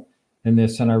instrumental in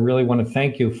this, and I really want to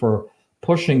thank you for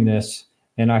pushing this,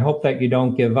 and I hope that you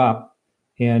don't give up.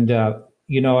 And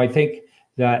I think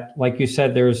that, like you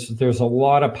said, there's a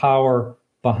lot of power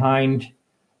behind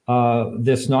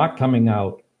this not coming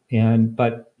out,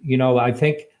 but I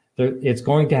think it's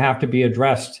going to have to be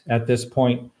addressed at this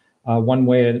point, one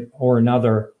way or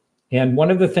another. And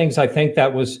one of the things I think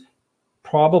that was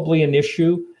probably an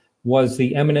issue was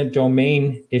the eminent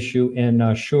domain issue in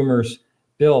Schumer's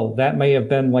bill. That may have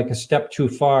been like a step too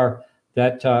far.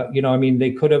 That,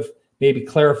 they could have maybe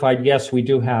clarified, yes, we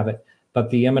do have it. But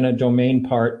the eminent domain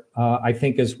part, I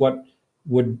think, is what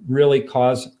would really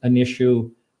cause an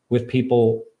issue with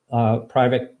people,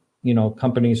 private,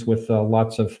 companies with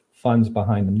lots of funds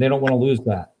behind them. They don't want to lose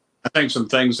that. I think some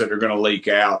things that are going to leak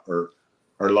out or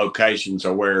locations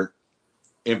are where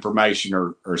information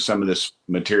or some of this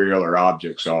material or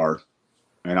objects are.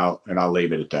 And I'll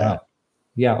leave it at that. Wow.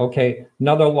 Yeah. Okay.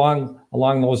 Another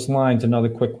along those lines, another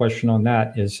quick question on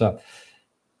that is,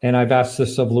 and I've asked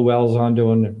this of Lou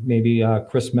Elizondo and maybe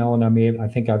Chris Mellon. I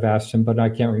think I've asked him, but I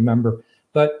can't remember.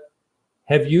 But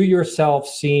have you yourself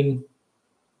seen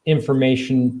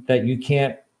information that you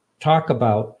can't talk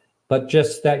about, but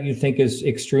just that you think is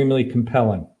extremely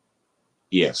compelling?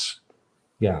 Yes.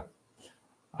 Yeah.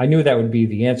 I knew that would be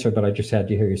the answer, but I just had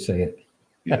to hear you say it.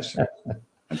 Yes.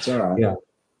 That's all right. Yeah.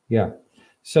 Yeah.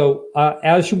 So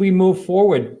as we move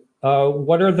forward,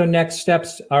 what are the next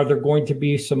steps? Are there going to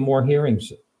be some more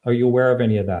hearings? Are you aware of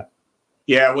any of that?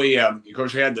 Yeah, we of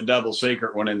course we had the double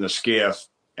secret one in the skiff,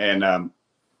 and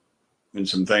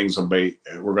some things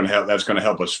that's going to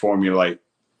help us formulate,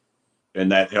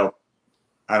 and that helped.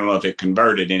 I don't know if it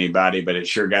converted anybody, but it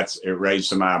sure it raised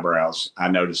some eyebrows. I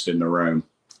noticed in the room,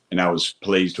 and I was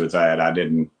pleased with that.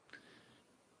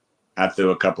 I threw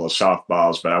a couple of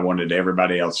softballs, but I wanted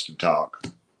everybody else to talk.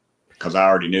 because I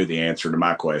already knew the answer to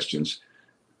my questions.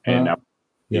 And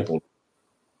people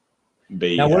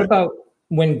be. Now, what about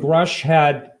when Grush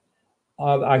had?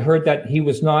 I heard that he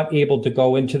was not able to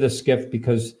go into the skiff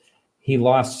because he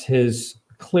lost his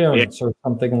clearance or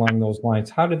something along those lines.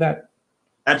 How did that?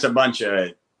 That's a bunch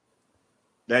of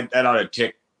that ought to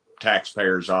tick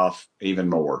taxpayers off even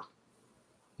more,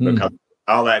 because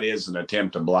all that is an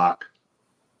attempt to block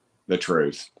the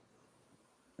truth.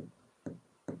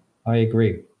 I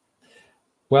agree.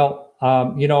 Well,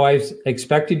 I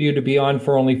expected you to be on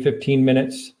for only 15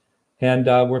 minutes, and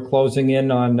we're closing in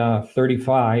on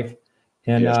 35,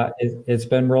 and yes. It's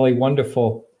been really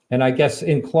wonderful. And I guess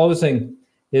in closing,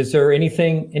 is there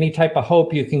any type of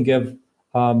hope you can give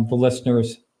the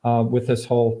listeners with this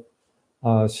whole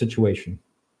situation?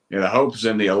 Yeah, the hope's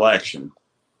in the election.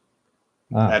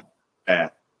 That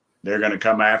they're going to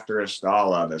come after us,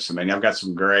 all of us. I mean, I've got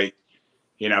some great,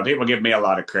 people give me a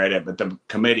lot of credit, but the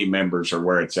committee members are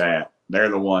where it's at. They're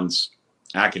the ones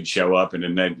I could show up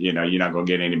and then, you're not going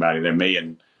to get anybody. They're me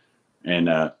and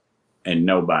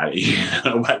nobody,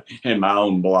 in my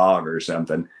own blog or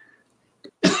something.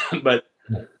 But,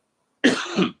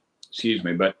 excuse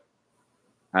me, but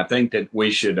I think that we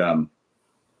should,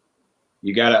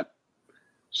 you got to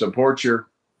support your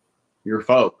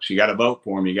folks. You got to vote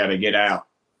for them. You got to get out,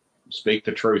 speak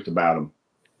the truth about them,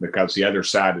 because the other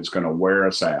side is going to wear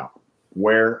us out.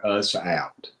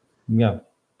 Yeah.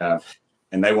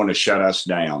 And they want to shut us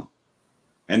down,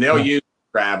 and they'll use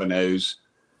avenues.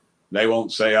 They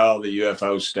won't say all the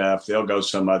UFO stuff. They'll go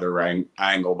some other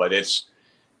angle, but it's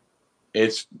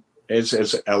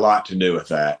a lot to do with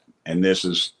that. And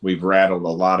we've rattled a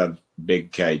lot of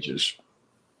big cages.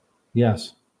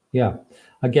 Yes. Yeah.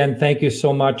 Again, thank you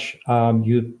so much.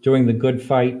 You doing the good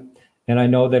fight. And I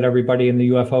know that everybody in the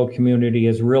UFO community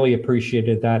has really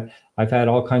appreciated that. I've had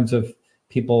all kinds of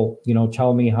people,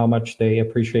 tell me how much they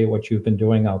appreciate what you've been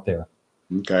doing out there.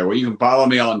 Okay. Well, you can follow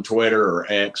me on Twitter or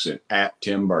X at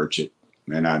Tim Burchett,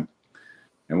 and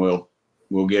we'll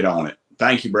get on it.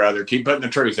 Thank you, brother. Keep putting the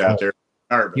truth out there.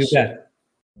 Nervous. You bet.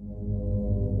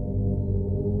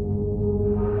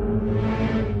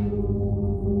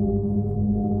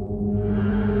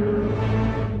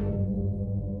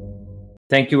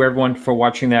 Thank you, everyone, for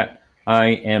watching that. I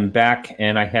am back,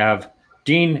 and I have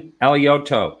Dean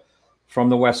Aliotto from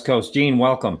the West Coast. Dean,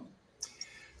 welcome.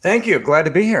 Thank you. Glad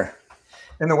to be here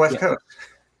in the West Coast.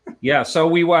 Yeah, so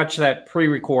we watched that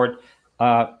pre-record.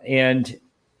 And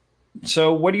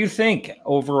so what do you think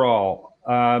overall?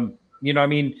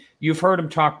 You've heard him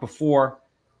talk before,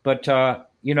 but,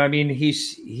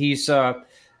 he's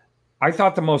I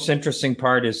thought the most interesting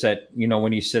part is that,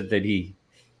 when he said that he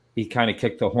kind of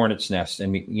kicked the hornet's nest,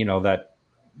 and that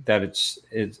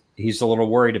he's a little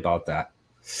worried about that.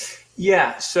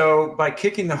 Yeah. So by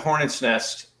kicking the hornet's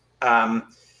nest, I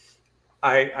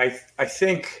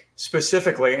think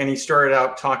specifically, and he started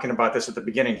out talking about this at the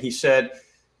beginning. He said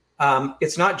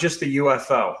it's not just the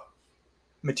UFO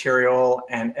material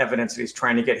and evidence that he's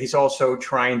trying to get. He's also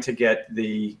trying to get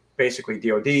basically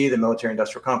DOD, the military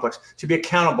industrial complex, to be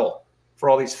accountable for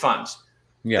all these funds.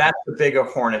 Yeah. That's a bigger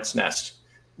hornet's nest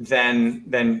than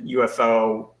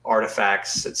UFO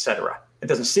artifacts, et cetera. It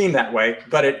doesn't seem that way,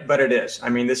 but it is. I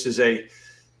mean, this is an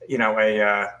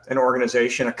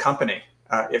organization, a company,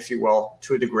 if you will,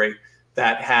 to a degree,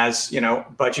 that has,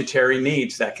 budgetary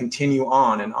needs that continue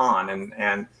on.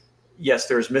 And yes,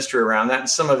 there's mystery around that. And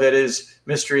some of it is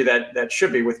mystery that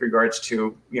should be with regards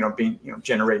to,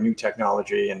 generate new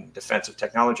technology and defensive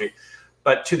technology.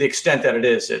 But to the extent that it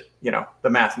is, the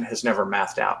math has never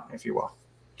mathed out, if you will.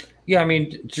 Yeah, I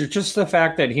mean, just the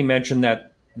fact that he mentioned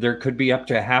that there could be up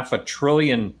to $500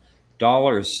 billion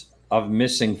of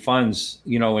missing funds,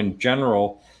 in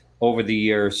general over the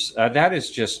years, that is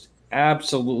just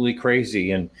absolutely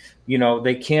crazy. And,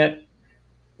 they can't,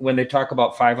 when they talk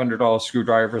about $500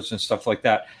 screwdrivers and stuff like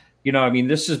that,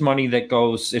 this is money that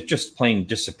goes, it just plain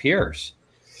disappears,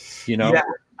 Yeah,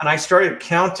 and I started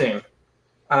counting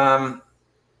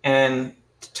and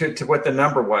to what the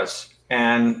number was.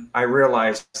 And I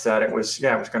realized that it was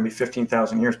going to be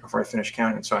 15,000 years before I finished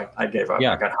counting. So I gave up.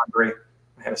 Yeah. I got hungry.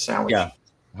 I had a sandwich. Yeah.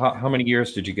 How many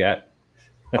years did you get?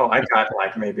 I got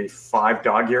like maybe 5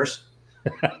 dog years.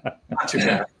 Not too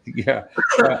bad. Yeah.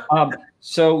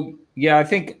 I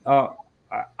think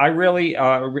I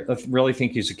really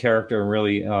think he's a character, and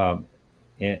really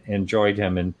enjoyed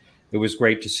him. And it was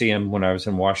great to see him when I was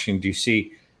in Washington,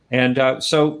 D.C. And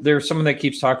so there's someone that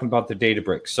keeps talking about the data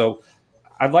bricks. So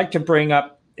I'd like to bring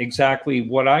up exactly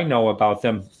what I know about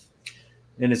them.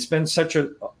 And it's been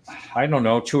 2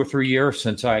 or 3 years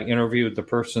since I interviewed the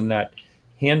person that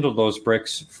handled those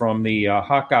bricks from the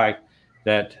Hawkeye.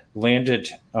 that landed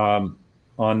on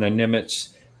the Nimitz.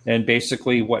 And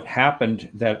basically what happened,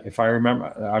 that if I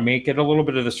remember, I may get a little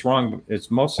bit of this wrong, but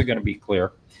it's mostly going to be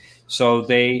clear. So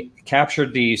they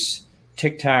captured these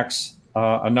Tic Tacs,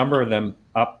 a number of them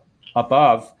up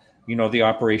above, the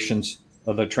operations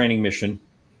of the training mission.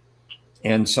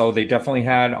 And so they definitely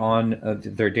had on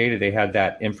their data, they had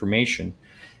that information.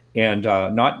 And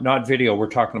not video, we're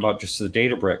talking about just the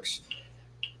data bricks.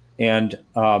 And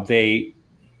they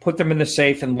put them in the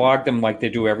safe and logged them like they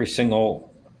do every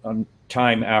single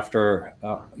time after,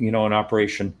 an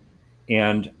operation.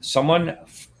 And someone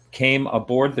came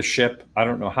aboard the ship. I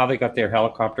don't know how they got their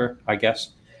helicopter, I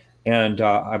guess. And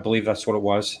I believe that's what it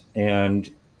was.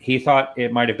 And he thought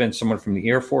it might have been someone from the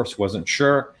Air Force, wasn't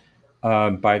sure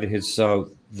by his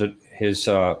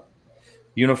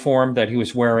uniform that he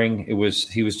was wearing. He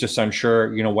was just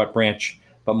unsure, what branch,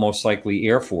 but most likely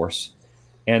Air Force.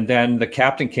 And then the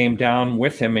captain came down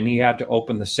with him, and he had to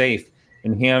open the safe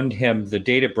and hand him the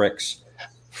data bricks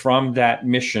from that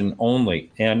mission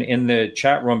only. And in the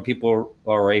chat room, people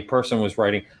or a person was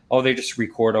writing, "Oh, they just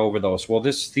record over those." Well,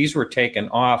 these were taken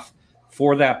off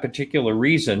for that particular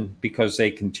reason, because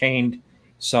they contained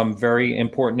some very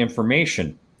important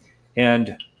information.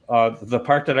 And the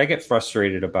part that I get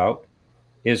frustrated about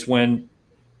is when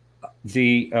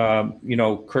the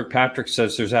Kirkpatrick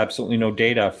says there's absolutely no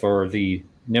data for the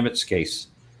Nimitz case.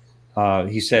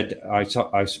 He said I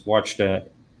watched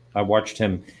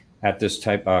him at this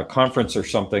type conference or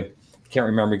something. Can't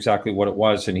remember exactly what it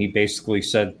was, and he basically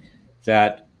said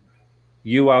that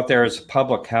you out there as a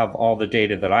public have all the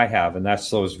data that I have, and that's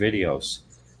those videos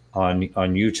on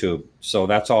YouTube. So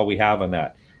that's all we have on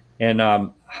that. And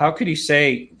how could he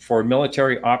say for a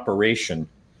military operation,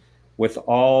 with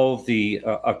all the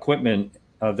equipment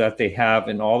that they have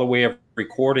and all the way of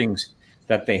recordings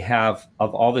that they have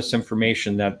of all this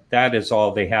information, that is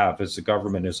all they have, as the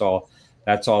government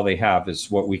that's all they have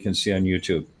is what we can see on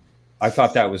YouTube? I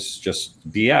thought that was just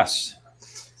BS.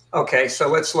 Okay, so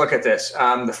let's look at this.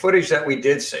 The footage that we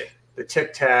did see, the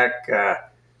Tic Tac,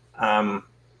 from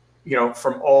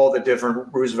all the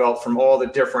different Roosevelt, from all the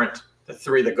different, the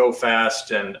three that go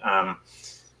fast, and oh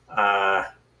my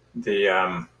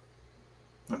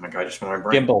God, just my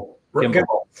brain. Gimbal.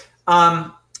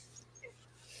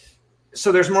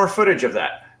 So there's more footage of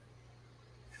that,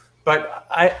 but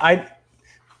I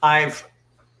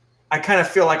kind of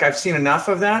feel like I've seen enough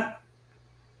of that.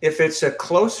 If it's a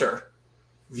closer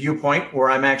viewpoint where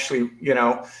I'm actually,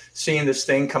 seeing this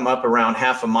thing come up around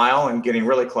half a mile and getting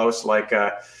really close, like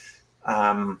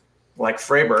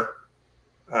Fravor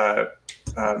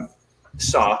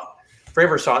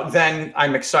saw, then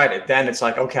I'm excited. Then it's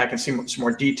like, okay, I can see some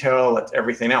more detail,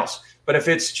 everything else. But if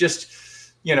it's just,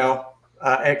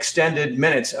 extended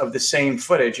minutes of the same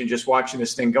footage and just watching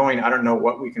this thing going, I don't know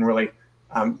what we can really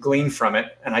glean from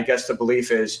it. And I guess the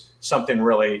belief is something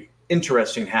really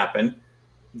interesting happened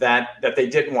that they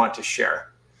didn't want to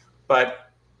share.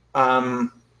 But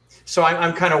so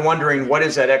I'm kind of wondering, what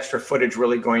is that extra footage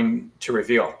really going to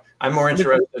reveal? I'm more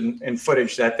interested in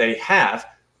footage that they have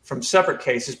from separate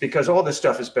cases, because all this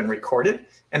stuff has been recorded,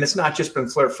 and it's not just been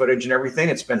FLIR footage and everything.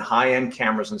 It's been high-end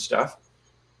cameras and stuff.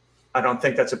 I don't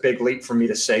think that's a big leap for me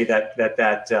to say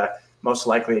that most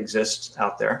likely exists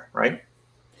out there, right?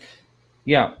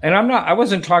 Yeah, and I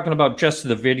wasn't talking about just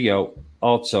the video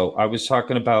also. I was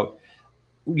talking about,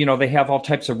 they have all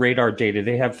types of radar data.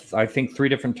 They have, I think, 3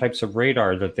 different types of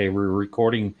radar that they were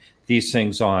recording these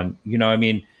things on.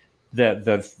 The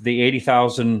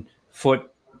 80,000 foot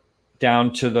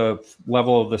down to the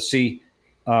level of the sea,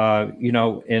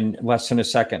 in less than a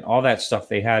second. All that stuff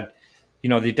they had.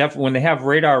 When they have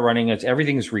radar running,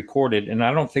 everything's recorded, and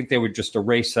I don't think they would just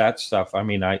erase that stuff. I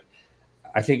mean, I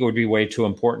think it would be way too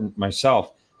important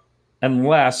myself,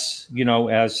 unless,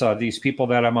 as these people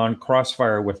that I'm on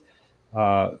Crossfire with,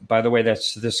 by the way,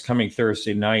 that's this coming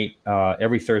Thursday night,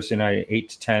 every Thursday night at 8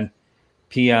 to 10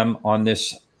 p.m. on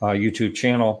this YouTube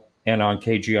channel and on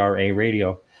KGRA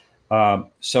radio.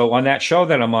 So on that show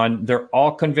that I'm on, they're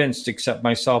all convinced except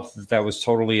myself that was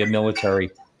totally a military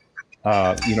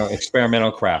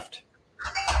experimental craft.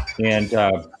 And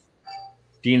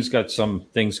Dean's got some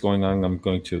things going on. I'm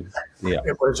going to,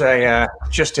 It was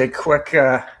just a quick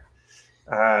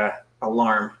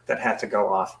alarm that had to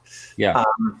go off. Yeah.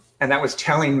 And that was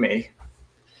telling me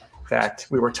that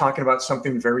we were talking about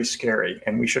something very scary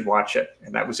and we should watch it.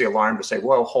 And that was the alarm to say,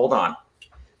 whoa, hold on.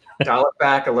 Dial it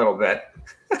back a little bit.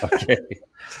 Okay.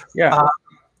 Yeah.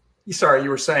 Sorry, you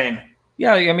were saying.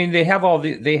 Yeah, I mean, they have all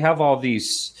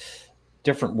these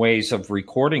different ways of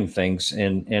recording things,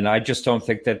 and I just don't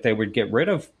think that they would get rid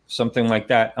of something like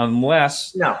that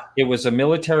unless it was a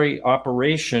military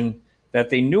operation that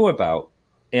they knew about.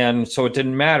 And so it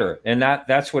didn't matter. And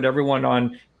that's what everyone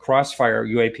on Crossfire,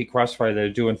 UAP Crossfire, that are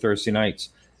doing Thursday nights,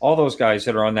 all those guys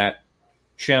that are on that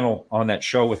channel, on that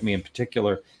show with me in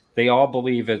particular, they all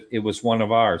believe it was one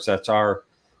of ours. That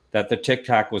the Tic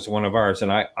Tac was one of ours.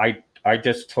 And I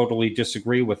just totally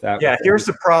disagree with that. Yeah, here's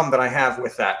the problem that I have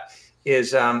with that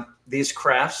is these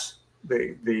crafts,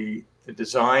 the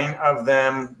design of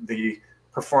them, the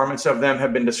performance of them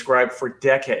have been described for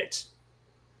decades.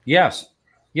 Yes.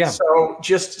 Yeah. So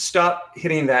just stop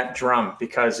hitting that drum,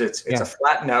 because it's a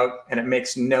flat note and it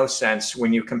makes no sense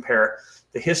when you compare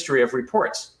the history of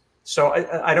reports. So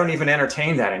I don't even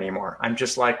entertain that anymore. I'm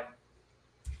just like,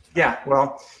 yeah,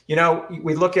 well,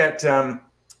 we look at the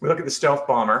stealth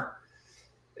bomber.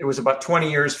 It was about 20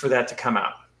 years for that to come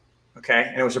out. Okay.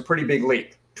 And it was a pretty big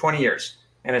leap, 20 years.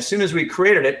 And as soon as we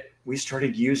created it, we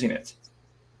started using it.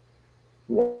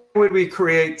 Why would we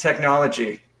create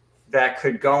technology that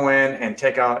could go in and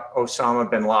take out Osama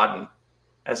bin Laden,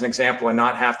 as an example, and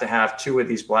not have to have two of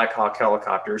these Black Hawk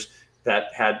helicopters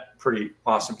that had pretty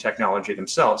awesome technology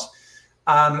themselves?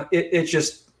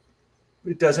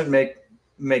 It doesn't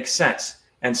make sense.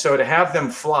 And so to have them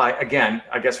fly, again,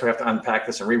 I guess we have to unpack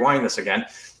this and rewind this again,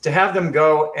 to have them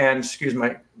go and, excuse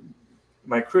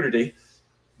my crudity,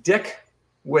 dick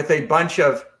with a bunch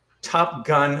of Top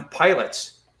Gun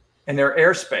pilots in their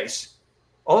airspace.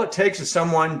 All it takes is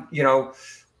someone,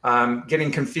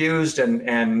 getting confused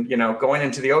and going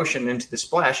into the ocean, into the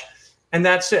splash, and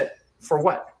that's it. For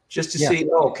what? Just to see,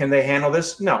 can they handle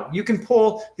this? No, you can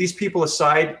pull these people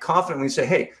aside confidently and say,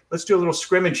 hey, let's do a little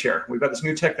scrimmage here. We've got this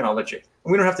new technology.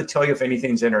 And we don't have to tell you if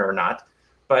anything's in it or not,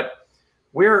 but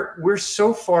we're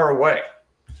so far away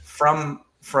from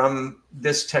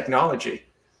this technology.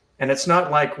 And it's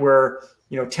not like we're,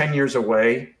 10 years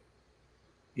away,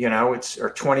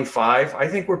 or 25. I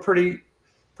think we're pretty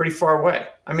far away.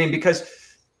 I mean, because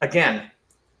again,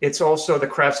 it's also the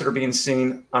crafts that are being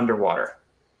seen underwater.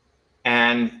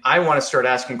 And I want to start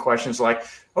asking questions like,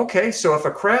 okay, so if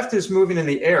a craft is moving in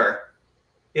the air,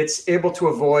 it's able to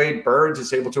avoid birds,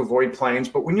 it's able to avoid planes.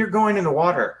 But when you're going in the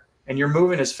water and you're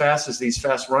moving as fast as these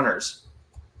fast runners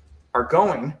are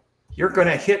going, you're going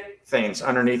to hit things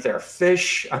underneath there.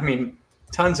 Fish,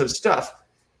 tons of stuff.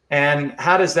 And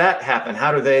how does that happen?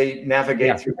 How do they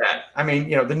navigate through that?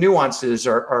 The nuances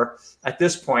are at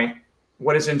this point,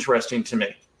 what is interesting to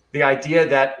me. The idea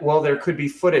that, there could be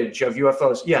footage of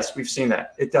UFOs. Yes, we've seen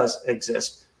that. It does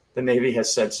exist. The Navy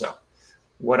has said so.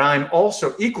 What I'm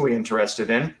also equally interested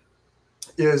in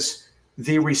is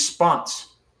the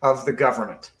response of the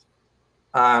government.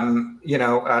 Jim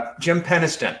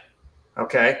Peniston,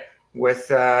 okay, with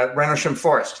Rendlesham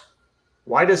Forest.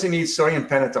 Why does he need sodium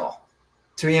pentothal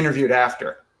to be interviewed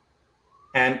after?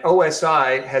 And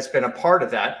OSI has been a part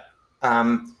of that,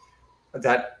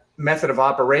 that method of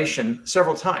operation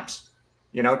several times.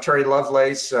 Terry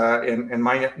Lovelace in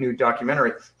my new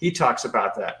documentary, he talks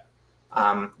about that,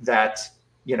 that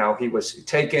he was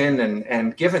taken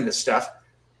and given this stuff.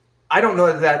 I don't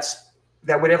know that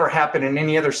would ever happen in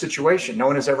any other situation. No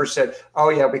one has ever said, oh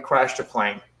yeah, we crashed a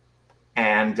plane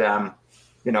and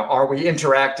or we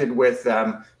interacted with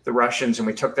the Russians and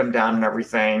we took them down and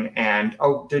everything, and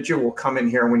did you? We'll come in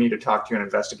here and we need to talk to you and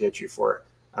investigate you for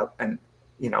an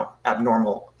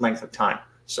abnormal length of time.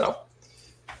 So,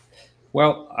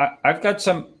 well, I've got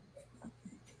some.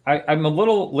 I'm a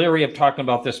little leery of talking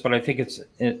about this, but I think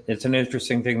it's an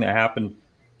interesting thing that happened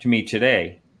to me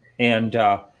today. And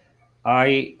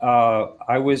I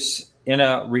was in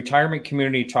a retirement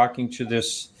community talking to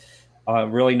this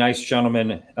really nice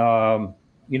gentleman,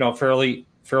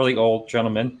 fairly old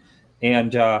gentleman,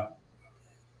 and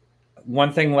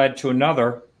one thing led to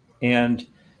another, and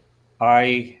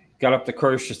I got up the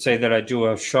courage to say that I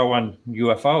do a show on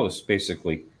UFOs,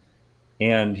 basically.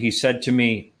 And he said to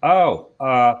me, well,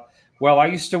 I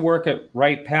used to work at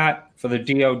Wright Pat for the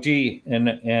DOD,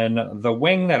 and the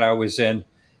wing that I was in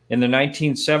the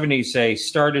 1970s, they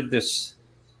started this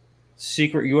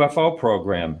secret UFO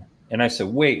program. And I said,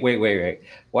 wait,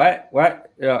 what?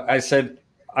 I said,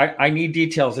 I need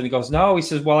details. And he goes, no, he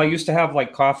says, well, I used to have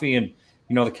like coffee and,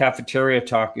 the cafeteria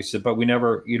talk. He said, but we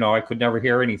never, I could never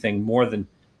hear anything more than,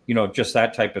 just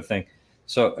that type of thing.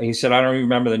 So he said, I don't even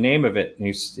remember the name of it.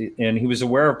 And he was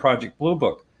aware of Project Blue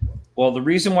Book. Well, the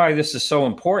reason why this is so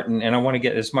important, and I want to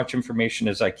get as much information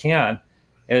as I can,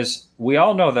 is we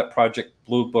all know that Project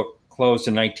Blue Book closed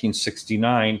in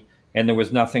 1969, and there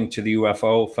was nothing to the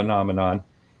UFO phenomenon.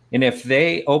 And if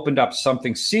they opened up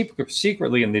something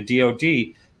secretly in the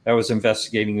DOD that was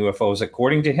investigating UFOs,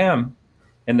 according to him,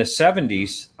 in the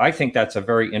 70s, I think that's a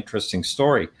very interesting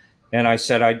story. And I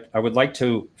said, I would like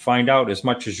to find out as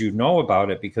much as you know about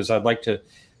it, because I'd like to,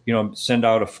 send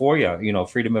out a FOIA,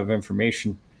 Freedom of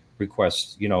Information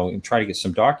request, and try to get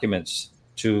some documents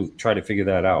to try to figure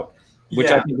that out,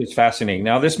 which I think is fascinating.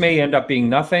 Now, this may end up being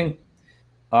nothing,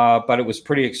 but it was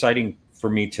pretty exciting for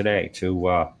me today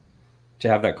to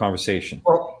have that conversation.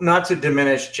 Well, not to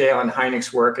diminish Jalen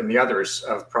Hynek's work and the others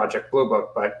of Project Blue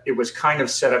Book, but it was kind of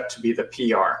set up to be the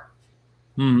PR.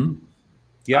 Mm-hmm.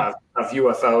 Yeah. Of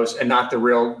UFOs and not the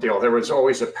real deal. There was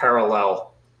always a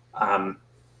parallel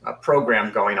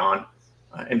program going on,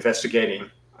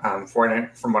 investigating,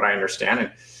 from what I understand.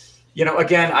 And,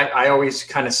 again, I always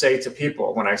kind of say to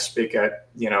people when I speak at,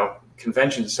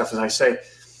 conventions and stuff, as I say,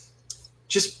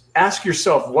 just ask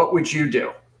yourself, what would you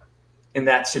do in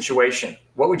that situation?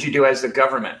 What would you do as the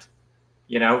government?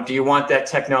 Do you want that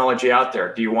technology out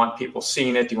there? Do you want people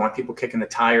seeing it? Do you want people kicking the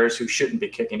tires who shouldn't be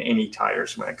kicking any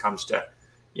tires when it comes to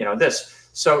this?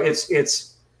 So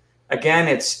it's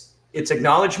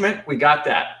acknowledgement. We got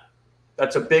that.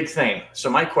 That's a big thing. So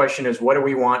my question is, what do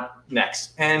we want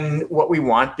next? And what we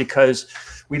want, because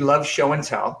we love show and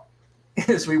tell,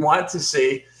 is we want to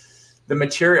see the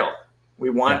material. We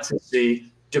want to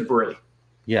see debris.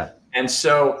 Yeah. And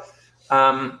so,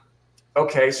 so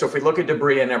if we look at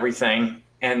debris and everything,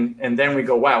 and then we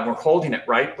go, wow, we're holding it,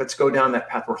 right? Let's go down that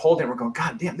path. We're holding it. We're going,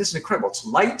 God damn, this is incredible. It's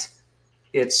light.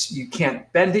 You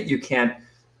can't bend it. You can't,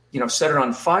 set it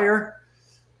on fire.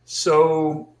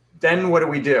 So then what do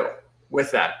we do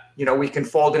with that? We can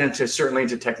fold it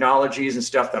into technologies and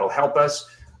stuff that'll help us.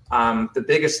 The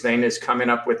biggest thing is coming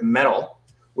up with metal,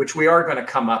 which we are going to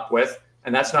come up with,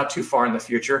 and that's not too far in the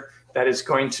future. That is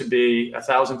going to be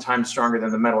 1,000 times stronger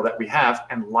than the metal that we have,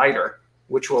 and lighter,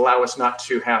 which will allow us not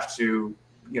to have to,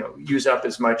 use up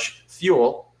as much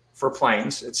fuel for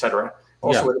planes, et cetera.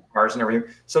 Also with cars and everything.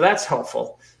 So that's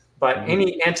helpful. But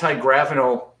any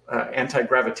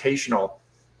anti-gravitational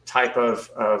type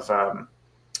of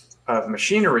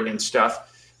machinery and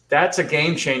stuff, that's a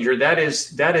game changer. That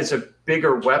is a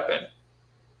bigger weapon,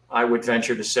 I would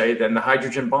venture to say, than the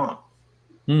hydrogen bomb.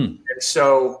 And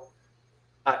so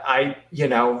I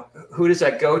who does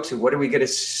that go to? What are we going to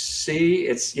see?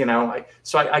 It's,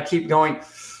 so I keep going,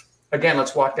 again,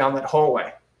 let's walk down that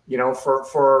hallway.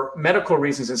 For medical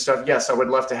reasons and stuff, yes, I would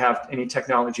love to have any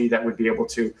technology that would be able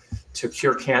to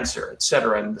cure cancer, et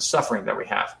cetera, and the suffering that we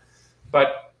have.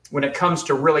 But when it comes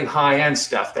to really high-end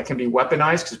stuff that can be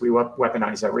weaponized, because we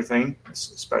weaponize everything,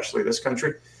 especially this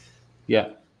country,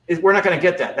 we're not going to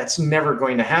get that. That's never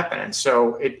going to happen. And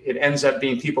so it ends up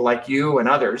being people like you and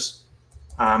others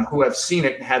who have seen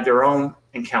it and had their own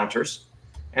encounters,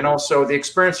 and also the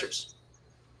experiencers.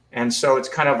 And so it's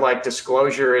kind of like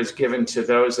disclosure is given to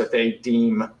those that they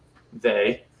deem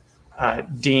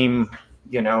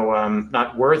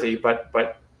not worthy, but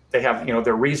they have,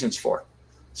 their reasons for.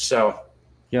 So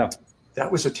that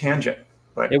was a tangent.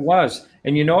 But it was.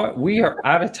 And you know what? We are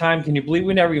out of time. Can you believe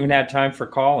we never even had time for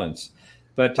call-ins?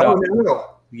 But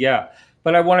yeah.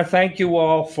 But I want to thank you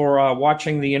all for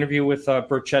watching the interview with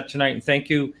Burchett tonight. And thank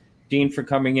you, Dean, for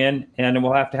coming in. And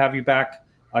we'll have to have you back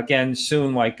again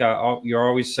soon. You're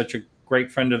always such a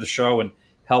great friend of the show and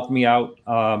help me out.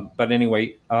 But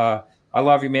anyway, I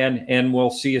love you, man. And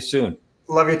we'll see you soon.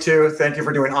 Love you too. Thank you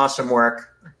for doing awesome work.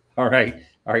 All right.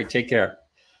 Take care.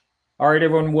 All right,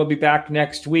 everyone. We'll be back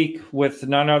next week with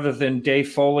none other than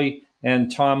Dave Foley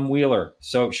and Tom Wheeler.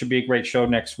 So it should be a great show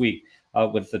next week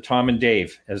with the Tom and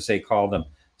Dave, as they call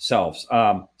themselves.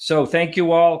 So thank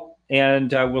you all.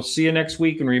 And we'll see you next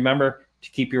week. And remember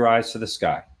to keep your eyes to the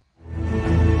sky.